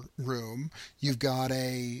floor room, you've got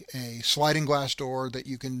a sliding glass door that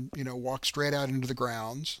you can, walk straight out into the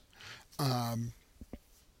grounds. Um,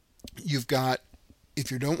 you've got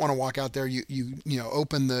if you don't want to walk out there, you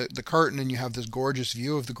open the curtain and you have this gorgeous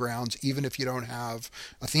view of the grounds, even if you don't have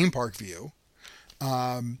a theme park view.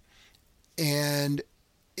 Um, and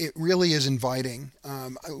it really is inviting.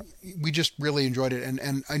 We just really enjoyed it,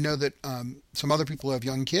 and I know that some other people who have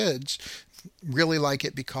young kids really like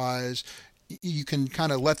it because you can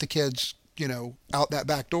kind of let the kids, out that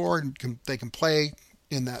back door, and they can play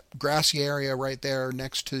in that grassy area right there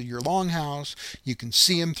next to your longhouse. You can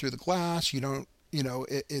see them through the glass. You don't,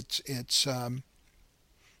 it's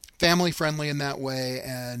family friendly in that way,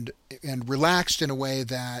 and relaxed in a way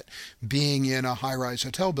that being in a high rise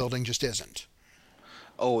hotel building just isn't.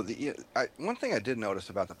 Oh, one thing I did notice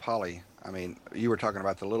about the Poly, I mean, you were talking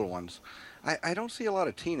about the little ones. I don't see a lot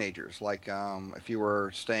of teenagers. Like if you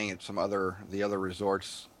were staying at the other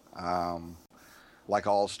resorts, like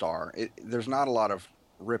All Star, there's not a lot of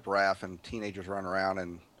riprap and teenagers running around,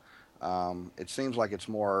 and it seems like it's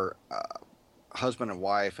more husband and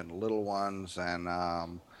wife and little ones, and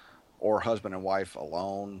or husband and wife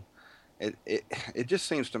alone. It just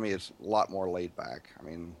seems to me it's a lot more laid back. I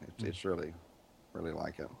mean, it's really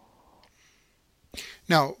like it.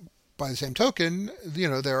 Now, by the same token,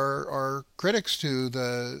 there are critics uh,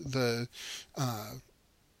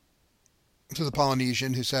 to the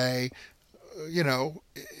Polynesian who say,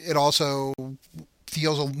 it also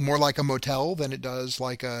feels more like a motel than it does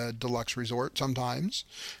like a deluxe resort sometimes.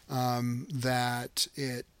 That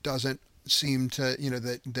it doesn't seem to,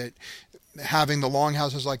 that having the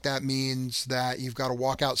longhouses like that means that you've got to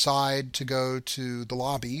walk outside to go to the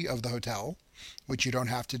lobby of the hotel, which you don't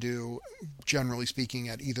have to do, generally speaking,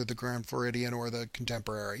 at either the Grand Floridian or the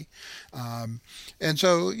Contemporary. And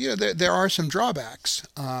so, there are some drawbacks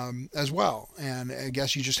as well. And I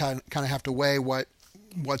guess you just kind of have to weigh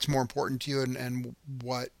what's more important to you, and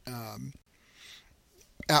what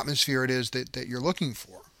atmosphere it is that you're looking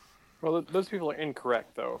for. Well, those people are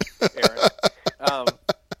incorrect, though, Aaron. um,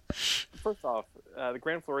 First off, the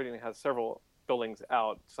Grand Floridian has several buildings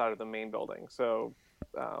outside of the main building, so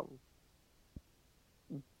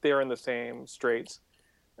they're in the same straits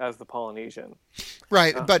as the Polynesian.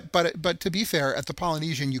 Right, but to be fair, at the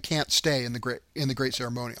Polynesian you can't stay in the Great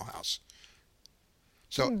Ceremonial House.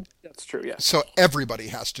 So that's true. Yes. So everybody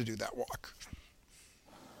has to do that walk.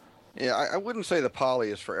 Yeah, I wouldn't say the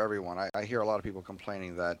Poly is for everyone. I hear a lot of people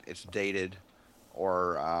complaining that it's dated,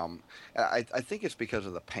 or I think it's because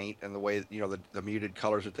of the paint and the way the muted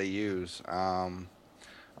colors that they use.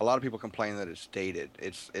 A lot of people complain that it's dated.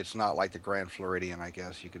 It's not like the Grand Floridian, I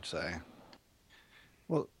guess you could say.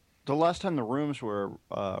 Well, the last time the rooms were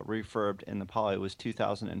refurbed in the Poly was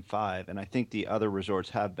 2005, and I think the other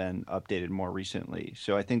resorts have been updated more recently.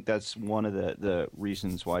 So I think that's one of the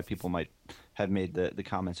reasons why people might have made the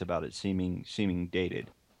comments about it seeming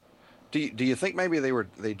dated. Do you think maybe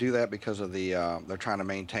they do that because of they're trying to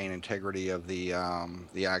maintain integrity of the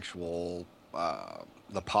actual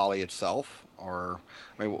the Poly itself, or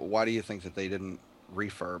I mean, why do you think that they didn't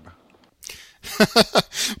refurb?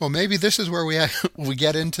 Well, maybe this is where we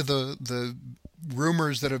get into the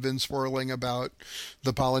rumors that have been swirling about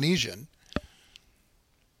the Polynesian.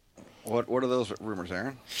 What are those rumors,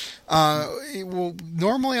 Aaron? Well,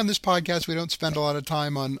 normally on this podcast we don't spend a lot of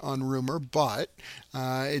time on rumor, but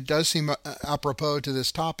it does seem apropos to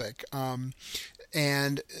this topic.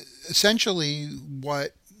 And essentially,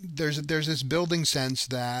 there's this building sense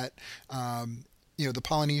that the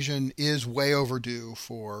Polynesian is way overdue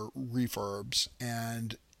for refurbs,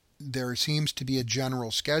 and there seems to be a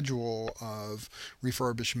general schedule of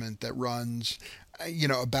refurbishment that runs,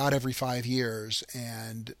 about every 5 years,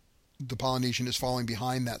 and the Polynesian is falling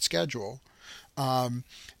behind that schedule. And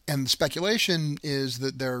the speculation is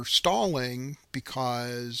that they're stalling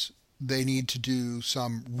because they need to do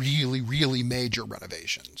some really, really major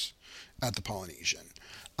renovations at the Polynesian.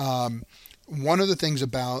 One of the things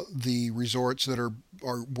about the resorts that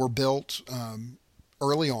were built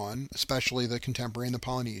early on, especially the Contemporary and the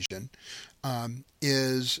Polynesian,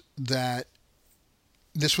 is that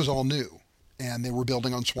this was all new, and they were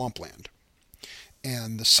building on swampland.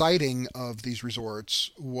 And the siting of these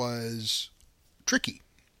resorts was tricky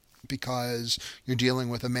because you're dealing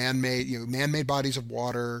with a man-made bodies of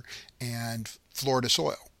water and Florida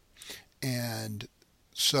soil. And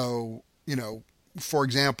so, for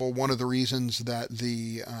example, one of the reasons that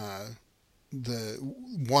the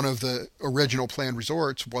one of the original planned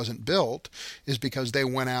resorts wasn't built is because they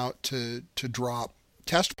went out to drop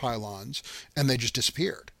test pylons and they just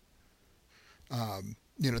disappeared.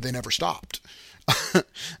 They never stopped.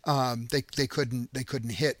 They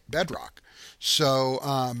couldn't hit bedrock.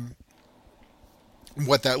 So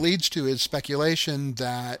what that leads to is speculation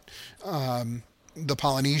that the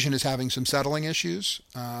Polynesian is having some settling issues.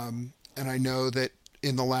 And I know that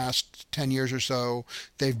in the last 10 years or so,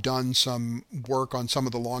 they've done some work on some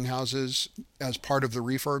of the longhouses as part of the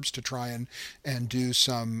refurbs to try and do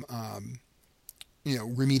some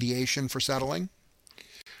remediation for settling.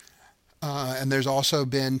 And there's also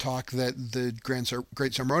been talk that the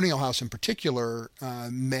Great Ceremonial House in particular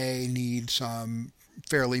may need some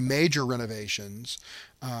fairly major renovations,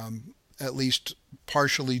 at least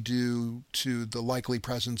partially due to the likely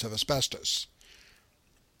presence of asbestos.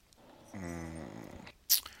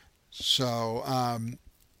 So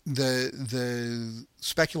the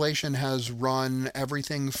speculation has run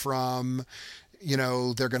everything from,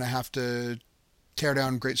 they're going to have to tear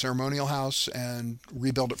down Great Ceremonial House and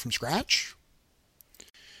rebuild it from scratch,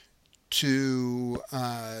 to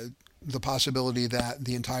the possibility that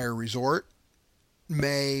the entire resort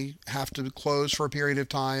may have to close for a period of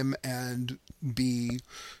time and be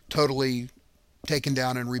totally taken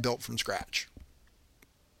down and rebuilt from scratch.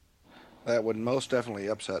 That would most definitely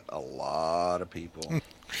upset a lot of people.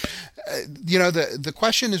 The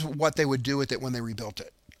question is what they would do with it when they rebuilt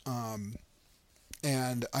it.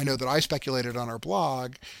 And I know that I speculated on our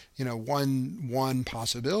blog, one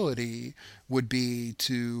possibility would be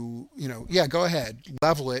to, go ahead,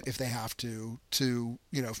 level it if they have to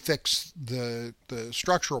fix the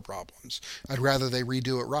structural problems. I'd rather they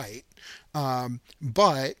redo it right.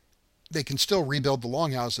 But they can still rebuild the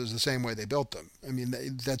longhouses the same way they built them. I mean,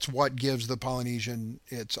 that's what gives the Polynesian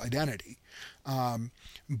its identity.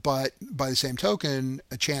 But by the same token,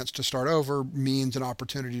 a chance to start over means an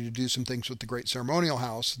opportunity to do some things with the Great Ceremonial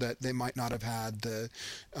House that they might not have had the,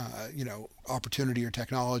 opportunity or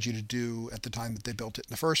technology to do at the time that they built it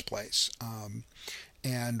in the first place.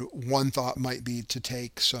 And one thought might be to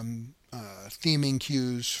take some theming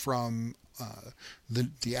cues from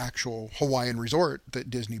the actual Hawaiian resort that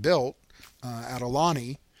Disney built at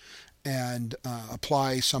Aulani, and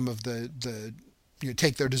apply some of the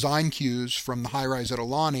take their design cues from the high-rise at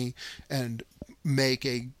Aulani and make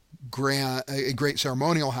a Great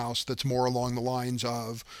Ceremonial House that's more along the lines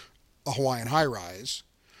of a Hawaiian high-rise,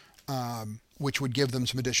 which would give them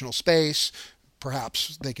some additional space.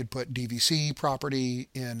 Perhaps they could put DVC property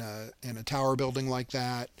in a tower building like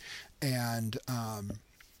that, and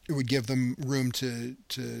it would give them room to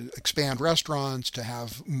expand restaurants, to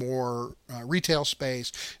have more retail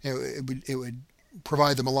space. It would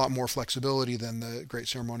provide them a lot more flexibility than the Great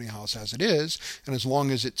Ceremonial House as it is, and as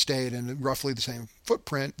long as it stayed in roughly the same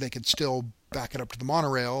footprint, they could still back it up to the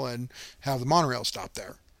monorail and have the monorail stop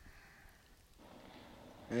there.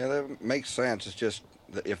 Yeah, that makes sense. It's just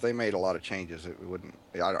that if they made a lot of changes, it wouldn't.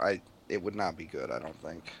 It would not be good, I don't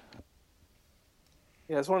think.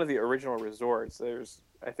 Yeah, it's one of the original resorts. There's,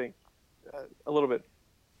 I think, a little bit.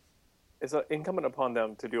 It's incumbent upon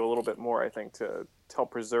them to do a little bit more, I think, to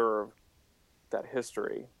help preserve that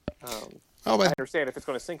history. I understand if it's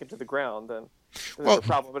going to sink into the ground, then there's a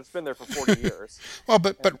problem. But it's been there for 40 years. Well,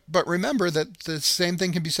 but remember that the same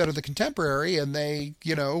thing can be said of the Contemporary, and they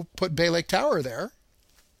put Bay Lake Tower there,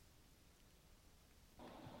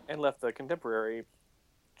 and left the Contemporary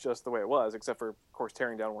just the way it was, except for, of course,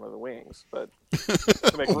 tearing down one of the wings. But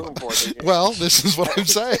to make room for it. Well, this is what I'm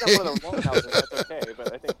saying. One of the longhouses, that's okay.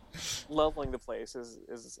 But I think leveling the place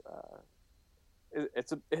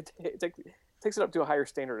it takes it up to a higher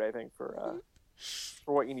standard, I think, for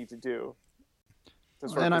what you need to do.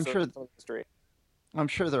 And I'm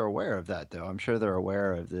sure they're aware of that, though. I'm sure they're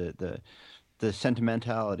aware of the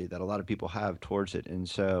sentimentality that a lot of people have towards it. And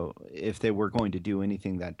so if they were going to do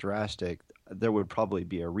anything that drastic, there would probably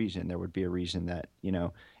be a reason. There would be a reason that,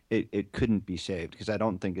 it couldn't be saved, because I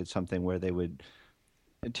don't think it's something where they would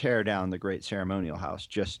tear down the Great Ceremonial House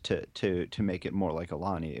just to make it more like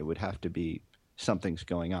Aulani. It would have to be something's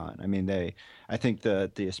going on. I mean, I think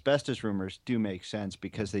the asbestos rumors do make sense,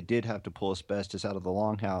 because they did have to pull asbestos out of the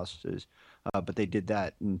longhouses, but they did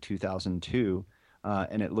that in 2002,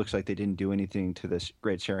 and it looks like they didn't do anything to this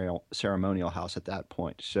Great Ceremonial House at that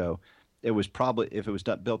point. So it was probably, if it was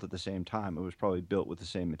built at the same time, it was probably built with the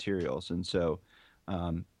same materials, and so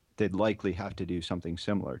they'd likely have to do something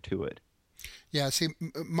similar to it. Yeah, see,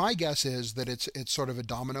 my guess is that it's sort of a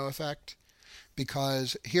domino effect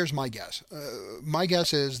because here's my guess. My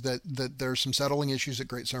guess is that there's some settling issues at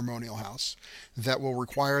Great Ceremonial House that will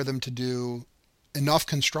require them to do enough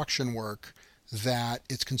construction work that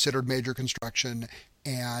it's considered major construction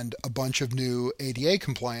and a bunch of new ADA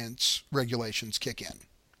compliance regulations kick in.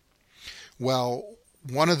 Well,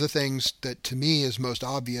 one of the things that to me is most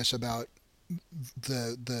obvious about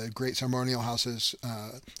the Great Ceremonial House's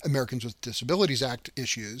Americans with Disabilities Act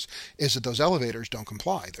issues is that those elevators don't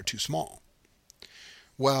comply. They're too small.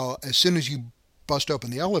 Well, as soon as you bust open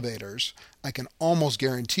the elevators, I can almost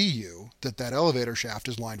guarantee you that that elevator shaft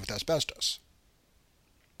is lined with asbestos.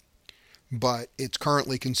 But it's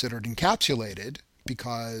currently considered encapsulated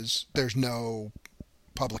because there's no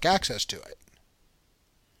public access to it.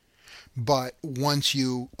 But once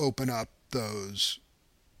you open up those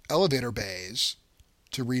elevator bays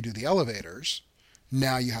to redo the elevators,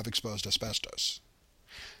 now you have exposed asbestos.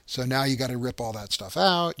 So now you got to rip all that stuff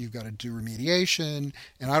out, you've got to do remediation,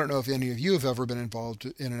 and I don't know if any of you have ever been involved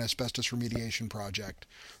in an asbestos remediation project,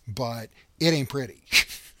 but it ain't pretty.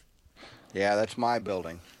 Yeah, that's my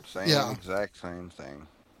building. Exact same thing.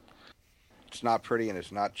 It's not pretty and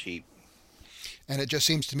it's not cheap. And it just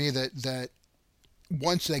seems to me that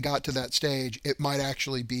once they got to that stage, it might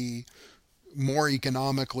actually be more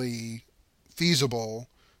economically feasible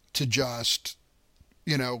to just,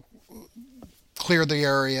 clear the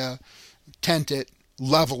area, tent it,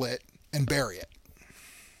 level it, and bury it.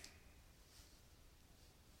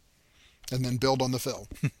 And then build on the fill.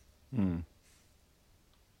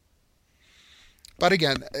 But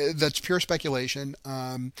again, that's pure speculation.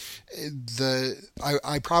 I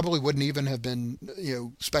probably wouldn't even have been,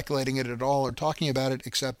 speculating it at all or talking about it,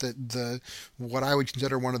 except that what I would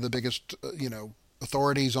consider one of the biggest,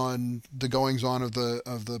 authorities on the goings on of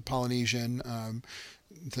the Polynesian,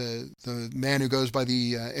 the man who goes by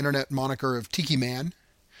the internet moniker of Tiki Man,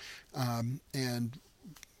 and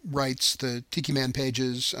writes the Tiki Man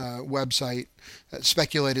Pages website,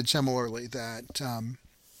 speculated similarly that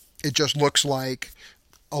it just looks like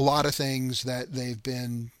a lot of things that they've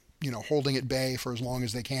been, holding at bay for as long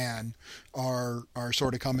as they can are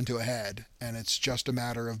sort of coming to a head, and it's just a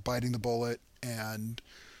matter of biting the bullet and,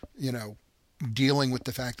 dealing with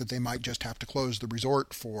the fact that they might just have to close the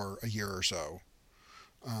resort for a year or so,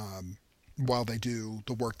 while they do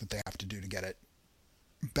the work that they have to do to get it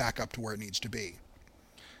back up to where it needs to be.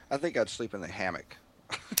 I think I'd sleep in the hammock.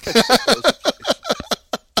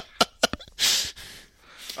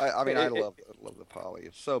 I love the Poly.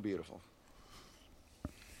 It's so beautiful.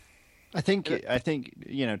 I think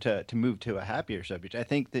to move to a happier subject, I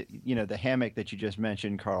think that the hammock that you just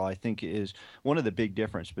mentioned, Carl, I think is one of the big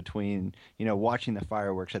difference between watching the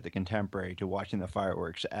fireworks at the Contemporary to watching the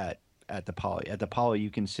fireworks at the Poly. At the Poly, you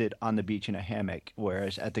can sit on the beach in a hammock,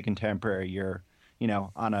 whereas at the Contemporary, you're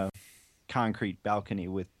on a concrete balcony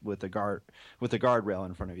with a guardrail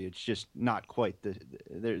in front of you. It's just not quite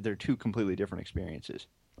they're two completely different experiences.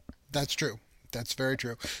 That's true. That's very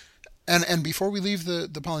true. And before we leave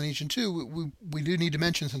the Polynesian too, we do need to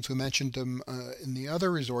mention, since we mentioned them in the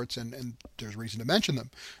other resorts, and there's reason to mention them,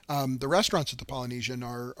 the restaurants at the Polynesian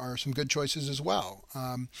are some good choices as well.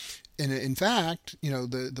 In fact,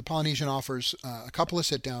 the Polynesian offers a couple of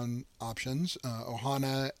sit-down options,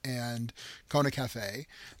 Ohana and Kona Cafe,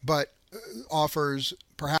 but offers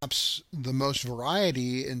perhaps the most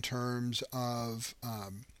variety in terms of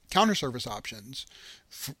counter service options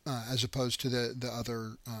as opposed to the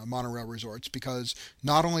other monorail resorts, because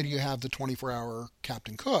not only do you have the 24-hour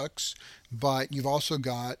Captain Cooks, but you've also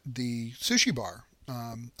got the sushi bar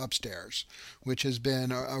upstairs, which has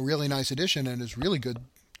been a really nice addition and is really good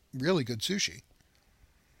sushi.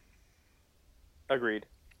 Agreed.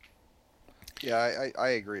 Yeah, I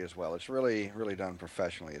agree as well. It's really, really done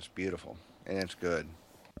professionally. It's beautiful and it's good.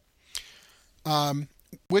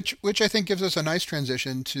 Which I think gives us a nice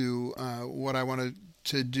transition to what I wanted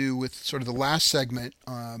to do with sort of the last segment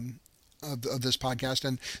of this podcast,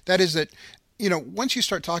 and that is that once you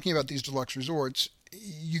start talking about these deluxe resorts,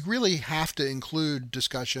 you really have to include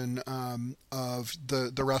discussion of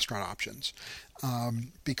the restaurant options,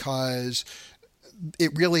 because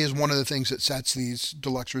it really is one of the things that sets these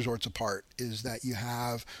deluxe resorts apart, is that you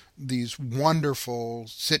have these wonderful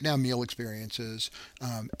sit-down meal experiences.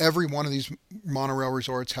 Every one of these monorail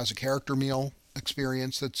resorts has a character meal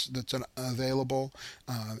experience that's available.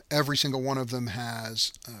 Every single one of them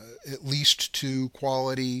has at least 2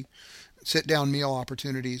 quality sit-down meal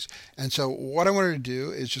opportunities. And so what I wanted to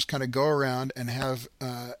do is just kind of go around and have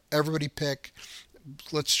everybody pick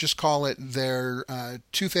let's just call it their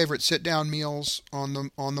two favorite sit-down meals on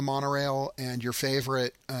the monorail and your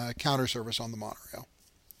favorite counter service on the monorail.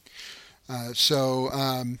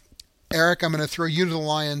 Eric, I'm going to throw you to the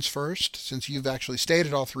lions first, since you've actually stayed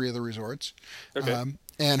at all three of the resorts. Okay.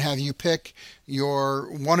 And have you pick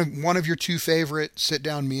your one of your two favorite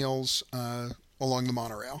sit-down meals along the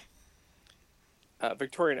monorail.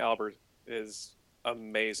 Victoria and Albert is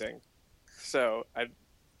amazing. So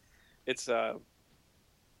it's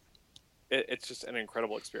just an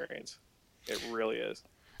incredible experience. It really is.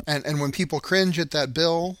 And when people cringe at that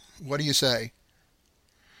bill, what do you say?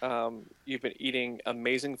 You've been eating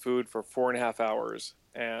amazing food for 4.5 hours,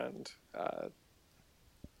 and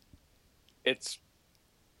it's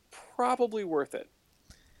probably worth it.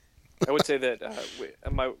 I would say that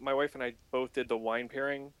my wife and I both did the wine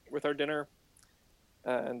pairing with our dinner,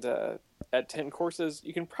 and at 10 courses,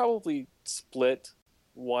 you can probably split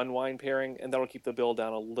one wine pairing, and that'll keep the bill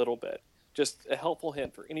down a little bit. Just a helpful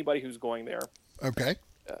hint for anybody who's going there. Okay.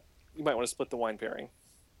 You might want to split the wine pairing.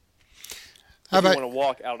 How If you about want to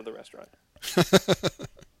walk out of the restaurant.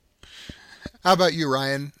 How about you,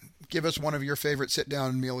 Ryan? Give us one of your favorite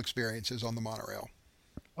sit-down meal experiences on the monorail.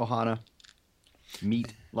 Ohana,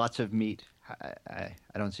 meat, lots of meat. I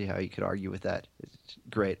don't see how you could argue with that. It's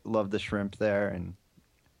great. Love the shrimp there and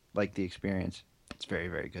like the experience. It's very,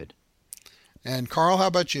 very good. And Carl, how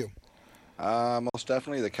about you? Most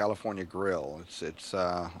definitely the California Grill. It's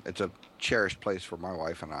a cherished place for my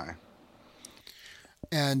wife and I.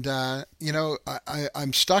 And,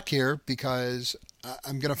 I'm stuck here because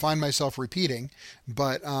I'm going to find myself repeating,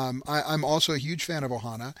 but I'm also a huge fan of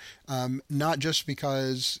Ohana, not just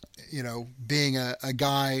because, being a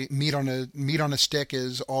guy, meat on a stick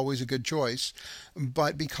is always a good choice,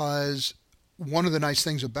 but because one of the nice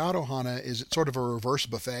things about Ohana is it's sort of a reverse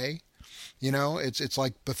buffet. It's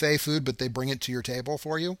like buffet food, but they bring it to your table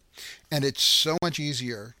for you. And it's so much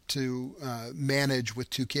easier to manage with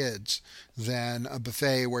two kids than a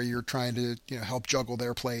buffet where you're trying to help juggle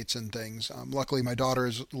their plates and things. Luckily, my daughter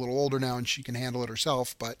is a little older now and she can handle it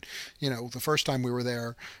herself. But, the first time we were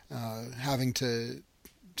there, having to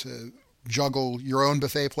juggle your own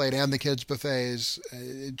buffet plate and the kids' buffets,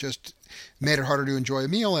 it just made it harder to enjoy a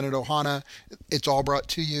meal. And at Ohana, it's all brought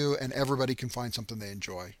to you and everybody can find something they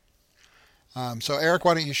enjoy. So Eric,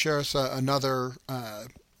 why don't you share us another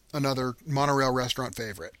monorail restaurant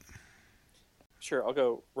favorite? Sure, I'll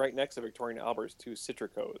go right next to Victoria and Albert's to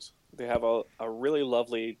Citrico's. They have a really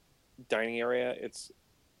lovely dining area. It's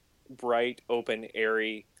bright, open,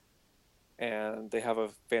 airy, and they have a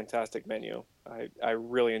fantastic menu. I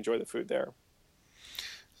really enjoy the food there.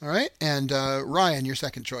 All right, and Ryan, your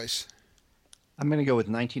second choice. I'm going to go with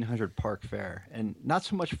 1900 Park Fair, and not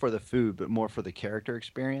so much for the food, but more for the character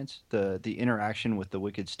experience. The interaction with the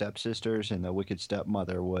Wicked Stepsisters and the Wicked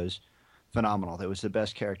Stepmother was phenomenal. That was the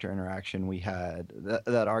best character interaction we had,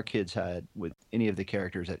 that our kids had with any of the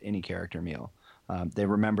characters at any character meal. They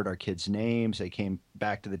remembered our kids' names. They came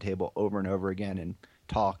back to the table over and over again and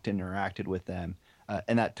talked and interacted with them,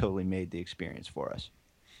 and that totally made the experience for us.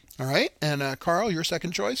 All right, and Carl, your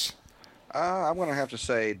second choice? I'm going to have to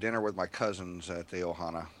say dinner with my cousins at the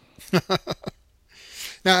Ohana.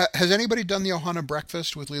 Now, has anybody done the Ohana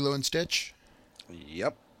breakfast with Lilo and Stitch?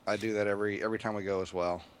 Yep, I do that every time we go as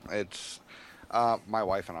well. It's my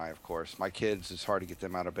wife and I, of course. My kids, it's hard to get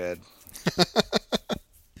them out of bed.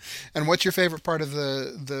 And what's your favorite part of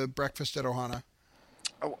the breakfast at Ohana?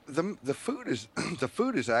 Oh, the food is the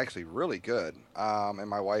food is actually really good. And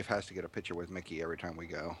my wife has to get a picture with Mickey every time we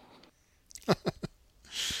go.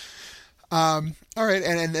 All right,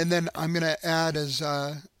 and then I'm going to add as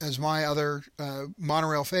my other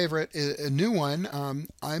monorail favorite a new one.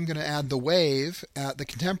 I'm going to add the Wave at the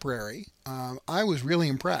Contemporary. I was really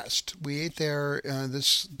impressed. We ate there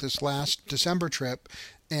this last December trip,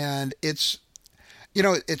 and it's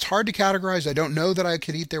hard to categorize. I don't know that I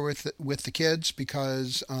could eat there with the kids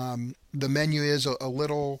because the menu is a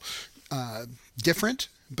little different.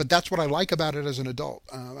 But that's what I like about it as an adult.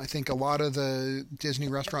 I think a lot of the Disney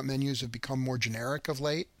restaurant menus have become more generic of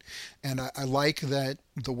late, and I like that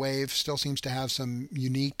the Wave still seems to have some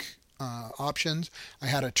unique options. I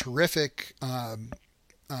had a terrific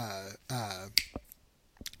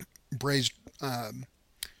braised. I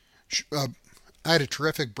had a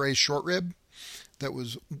terrific braised short rib that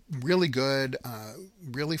was really good,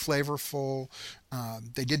 really flavorful.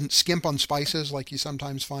 They didn't skimp on spices like you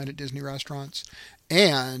sometimes find at Disney restaurants.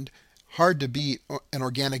 And hard to beat an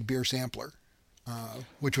organic beer sampler,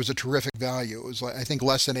 which was a terrific value. It was, I think,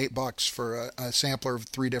 less than $8 for a sampler of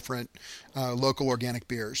 3 different local organic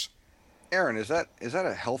beers. Aaron, is that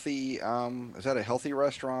a healthy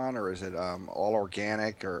restaurant, or is it all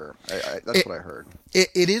organic, or that's It, what I heard.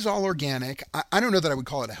 it is all organic. I don't know that I would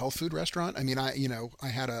call it a health food restaurant. I mean, I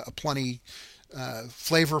had a plenty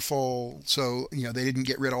flavorful, so they didn't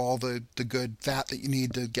get rid of all the good fat that you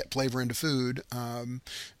need to get flavor into food.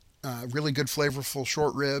 Really good flavorful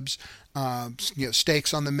short ribs,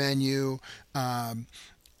 steaks on the menu.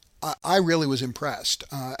 I really was impressed,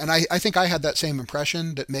 and I think I had that same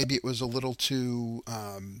impression that maybe it was a little too,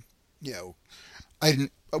 you know, I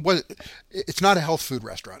didn't. It's not a health food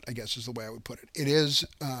restaurant, I guess is the way I would put it. It is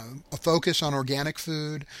a focus on organic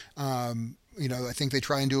food. I think they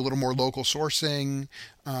try and do a little more local sourcing,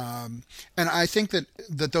 and I think that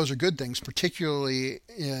those are good things, particularly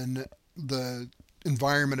in the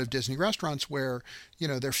environment of Disney restaurants where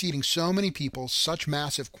they're feeding so many people such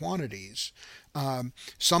massive quantities.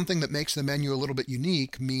 Something that makes the menu a little bit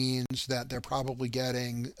unique means that they're probably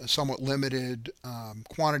getting somewhat limited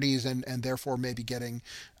quantities and therefore maybe getting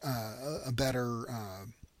a better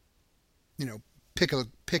pick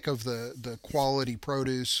of the quality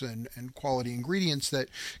produce and quality ingredients, that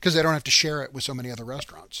because they don't have to share it with so many other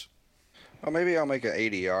restaurants. Well, maybe I'll make an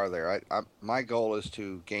ADR there. My goal is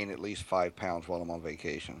to gain at least 5 pounds while I'm on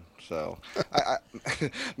vacation. So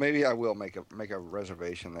maybe I will make a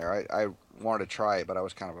reservation there. I wanted to try it, but I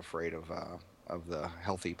was kind of afraid of the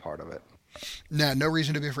healthy part of it. No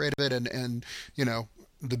reason to be afraid of it, and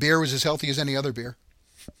the beer was as healthy as any other beer.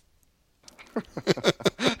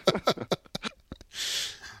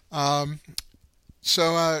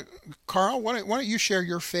 So, Carl, why don't you share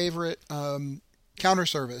your favorite counter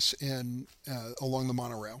service in along the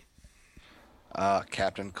monorail?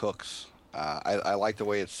 Captain Cook's. I like the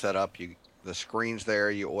way it's set up. The screen's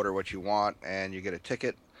there. You order what you want, and you get a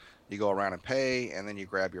ticket. You go around and pay, and then you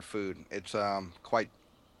grab your food. It's quite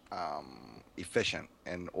efficient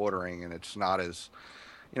in ordering, and it's not as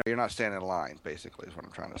you're not standing in line. Basically, is what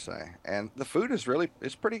I'm trying to say. And the food is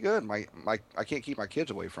it's pretty good. I can't keep my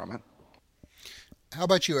kids away from it. How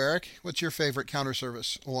about you, Eric? What's your favorite counter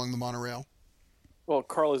service along the monorail? Well,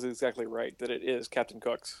 Carl is exactly right that it is Captain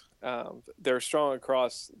Cook's. They're strong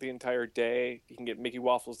across the entire day. You can get Mickey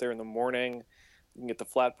waffles there in the morning. You can get the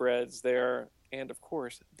flatbreads there. And, of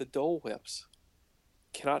course, the Dole Whips.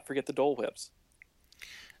 Cannot forget the Dole Whips.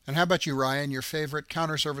 And how about you, Ryan? Your favorite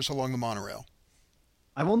counter service along the monorail?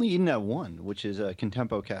 I've only eaten at one, which is a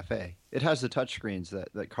Contempo Cafe. It has the touchscreens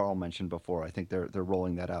that Carl mentioned before. I think they're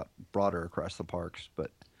rolling that out broader across the parks.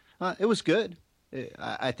 But it was good.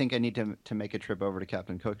 I think I need to make a trip over to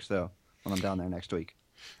Captain Cook's, though, when I'm down there next week.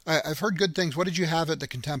 I've heard good things. What did you have at the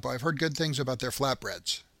Contempo? I've heard good things about their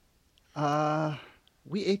flatbreads.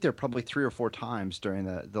 We ate there probably 3 or 4 times during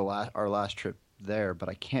our last trip there,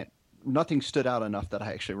 but nothing stood out enough that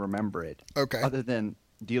I actually remember it. Okay. Other than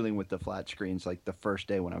dealing with the flat screens like the first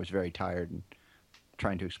day when I was very tired and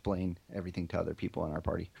trying to explain everything to other people in our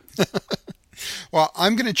party. Well,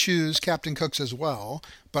 I'm going to choose Captain Cook's as well,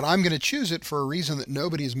 but I'm going to choose it for a reason that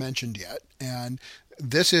nobody's mentioned yet. And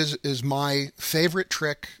this is my favorite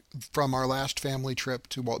trick from our last family trip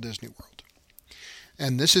to Walt Disney World.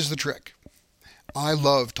 And this is the trick. I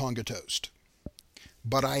love Tonga toast,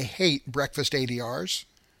 but I hate breakfast ADRs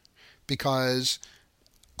because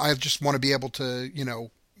I just want to be able to,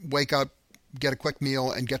 wake up, get a quick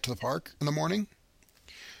meal, and get to the park in the morning.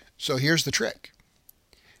 So here's the trick.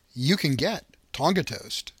 You can get Tonga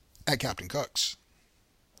toast at Captain Cook's.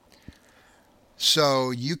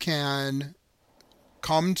 So you can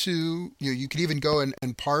come to, you could even go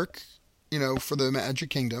and park, for the Magic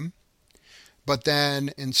Kingdom. But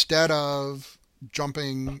then instead of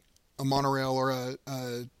jumping a monorail or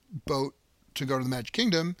a boat to go to the Magic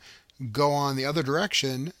Kingdom, go on the other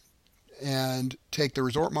direction and take the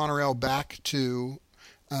resort monorail back to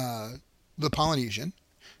the Polynesian,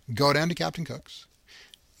 go down to Captain Cook's,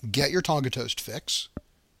 get your Tonga toast fix,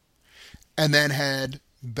 and then head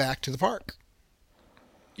back to the park.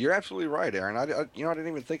 You're absolutely right, Aaron. I didn't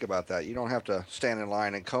even think about that. You don't have to stand in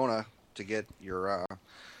line in Kona to get your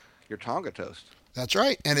Tonga toast. That's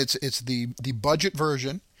right, and it's the budget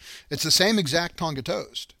version. It's the same exact Tonga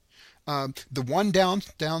toast. The one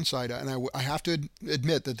downside, and I have to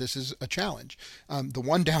admit that this is a challenge. The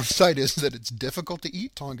one downside is that it's difficult to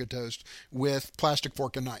eat Tonga toast with plastic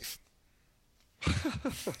fork and knife.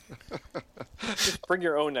 Just bring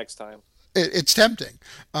your own next time. It's tempting.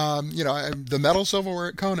 The metal silverware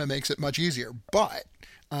at Kona makes it much easier, but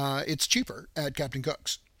it's cheaper at Captain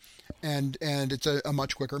Cook's, and it's a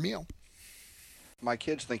much quicker meal. My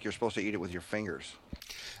kids think you're supposed to eat it with your fingers.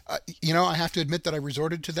 I have to admit that I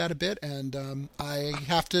resorted to that a bit, and I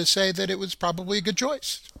have to say that it was probably a good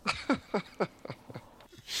choice.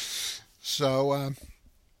 So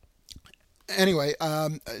anyway,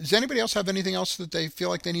 does anybody else have anything else that they feel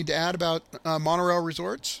like they need to add about monorail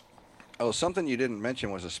resorts? Oh, something you didn't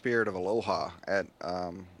mention was the Spirit of Aloha at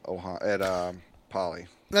Poly.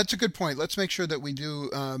 That's a good point. Let's make sure that we do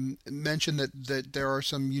mention that there are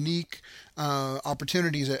some unique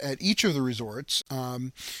opportunities at each of the resorts.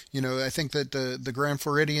 I think that the Grand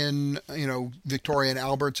Floridian, Victoria and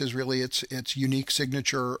Albert's is really its unique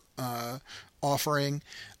signature offering.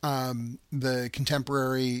 The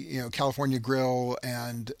contemporary, California Grill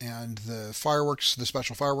and the fireworks, the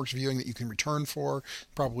special fireworks viewing that you can return for,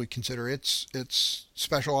 probably consider its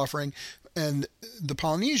special offering. And the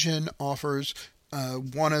Polynesian offers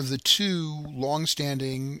one of the two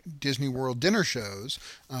long-standing Disney World dinner shows,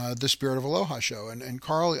 the Spirit of Aloha show. And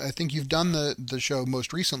Carl, I think you've done the show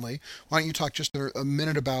most recently. Why don't you talk just a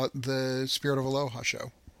minute about the Spirit of Aloha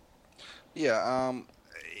show? Yeah,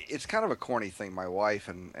 it's kind of a corny thing. My wife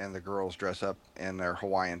and the girls dress up in their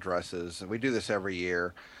Hawaiian dresses, and we do this every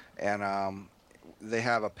year. And they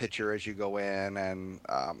have a picture as you go in, and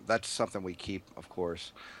that's something we keep, of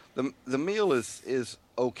course. The meal is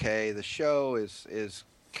okay. The show is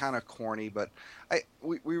kind of corny, but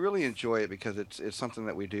we really enjoy it because it's something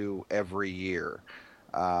that we do every year.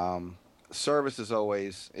 Service is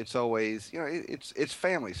always it's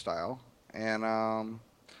family style, and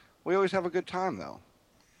we always have a good time though.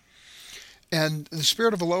 And the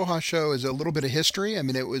Spirit of Aloha show is a little bit of history. I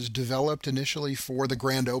mean, it was developed initially for the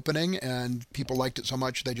grand opening, and people liked it so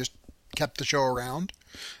much they just kept the show around.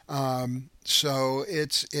 So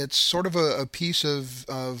it's sort of a piece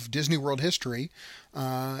of Disney World history,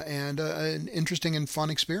 and an interesting and fun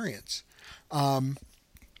experience. And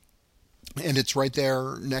it's right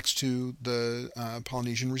there next to the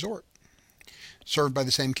Polynesian Resort, served by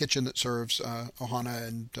the same kitchen that serves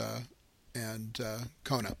Ohana and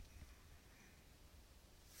Kona.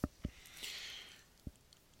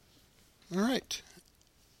 All right.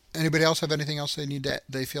 Anybody else have anything else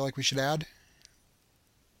they feel like we should add?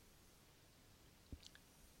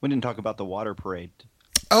 We didn't talk about the water parade.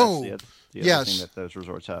 Oh, That's the other yes. thing that those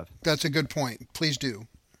resorts have. That's a good point. Please do.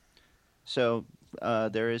 So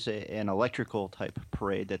there is an electrical type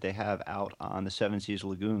parade that they have out on the Seven Seas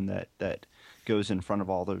Lagoon that goes in front of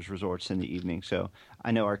all those resorts in the evening. So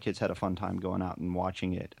I know our kids had a fun time going out and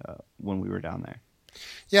watching it when we were down there.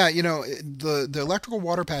 Yeah, the electrical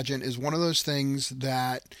water pageant is one of those things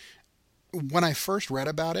that when I first read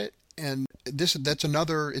about it, and it's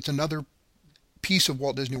another piece of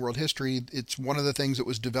Walt Disney World history. It's one of the things that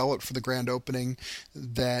was developed for the grand opening,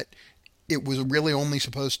 that it was really only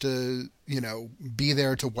supposed to, be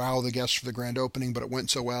there to wow the guests for the grand opening, but it went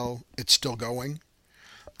so well, it's still going.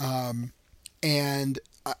 And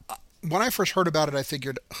when I first heard about it, I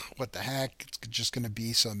figured, what the heck? It's just going to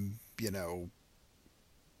be some,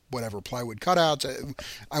 whatever plywood cutouts.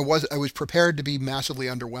 I was prepared to be massively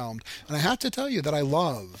underwhelmed, and I have to tell you that I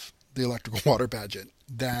love the electrical water pageant.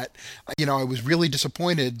 That I was really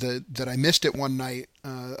disappointed that I missed it one night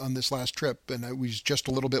on this last trip, and I was just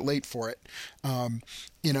a little bit late for it.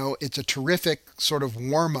 It's a terrific sort of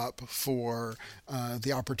warm up for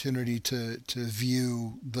the opportunity to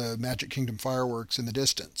view the Magic Kingdom fireworks in the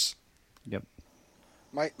distance. Yep.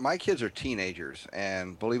 My kids are teenagers,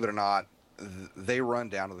 and believe it or not, they run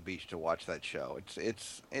down to the beach to watch that show.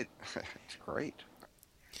 It's great.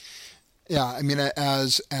 Yeah, I mean,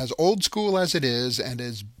 as old school as it is, and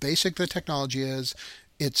as basic the technology is,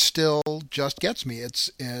 it still just gets me.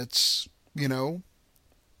 It's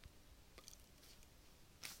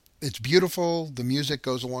beautiful. The music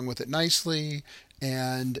goes along with it nicely,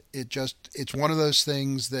 and it's one of those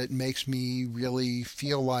things that makes me really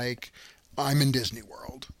feel like I'm in Disney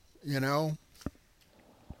World.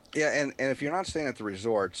 Yeah, and if you're not staying at the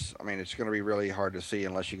resorts, I mean, it's going to be really hard to see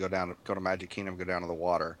unless you go to Magic Kingdom, go down to the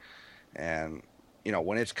water. And,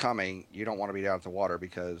 when it's coming, you don't want to be down at the water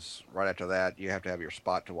because right after that, you have to have your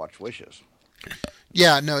spot to watch Wishes.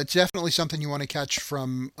 Yeah, no, it's definitely something you want to catch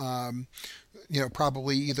from,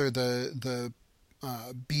 probably either the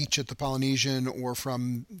beach at the Polynesian or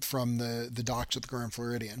from the docks at the Grand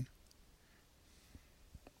Floridian.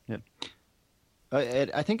 Yep.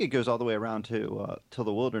 I think it goes all the way around to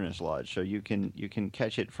the Wilderness Lodge, so you can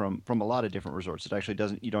catch it from a lot of different resorts. It actually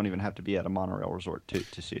doesn't. You don't even have to be at a monorail resort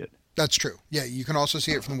to see it. That's true. Yeah, you can also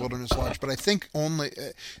see it from the Wilderness Lodge, but I think only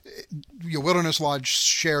your Wilderness Lodge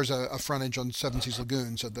shares a frontage on Seven Seas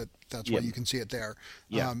Lagoon, so that's why you can see it there.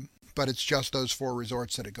 Yeah. But it's just those four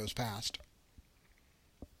resorts that it goes past.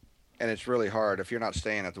 And it's really hard if you're not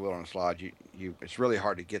staying at the Wilderness Lodge. It's really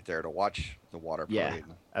hard to get there to watch the water parade.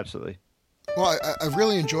 Yeah, absolutely. Well, I've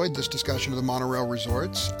really enjoyed this discussion of the monorail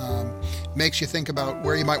resorts. Makes you think about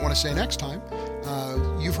where you might want to stay next time.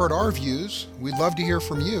 You've heard our views. We'd love to hear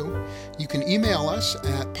from you. You can email us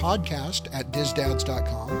at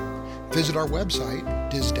podcast@dizdads.com. Visit our website,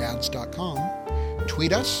 dizdads.com.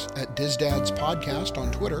 Tweet us at DizDadsPodcast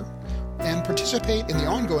on Twitter. And participate in the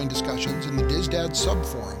ongoing discussions in the DizDads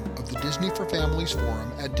subforum of the Disney for Families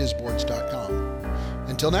forum at dizboards.com.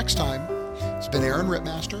 Until next time, it's been Aaron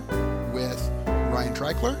Rittmaster with Ryan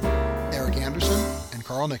Treichler, Eric Anderson, and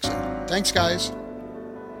Carl Nixon. Thanks, guys.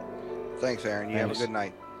 Thanks, Aaron. You have a good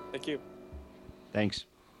night. Thank you. Thanks.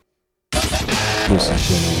 This has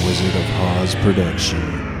been a Wizard of Oz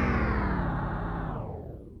production.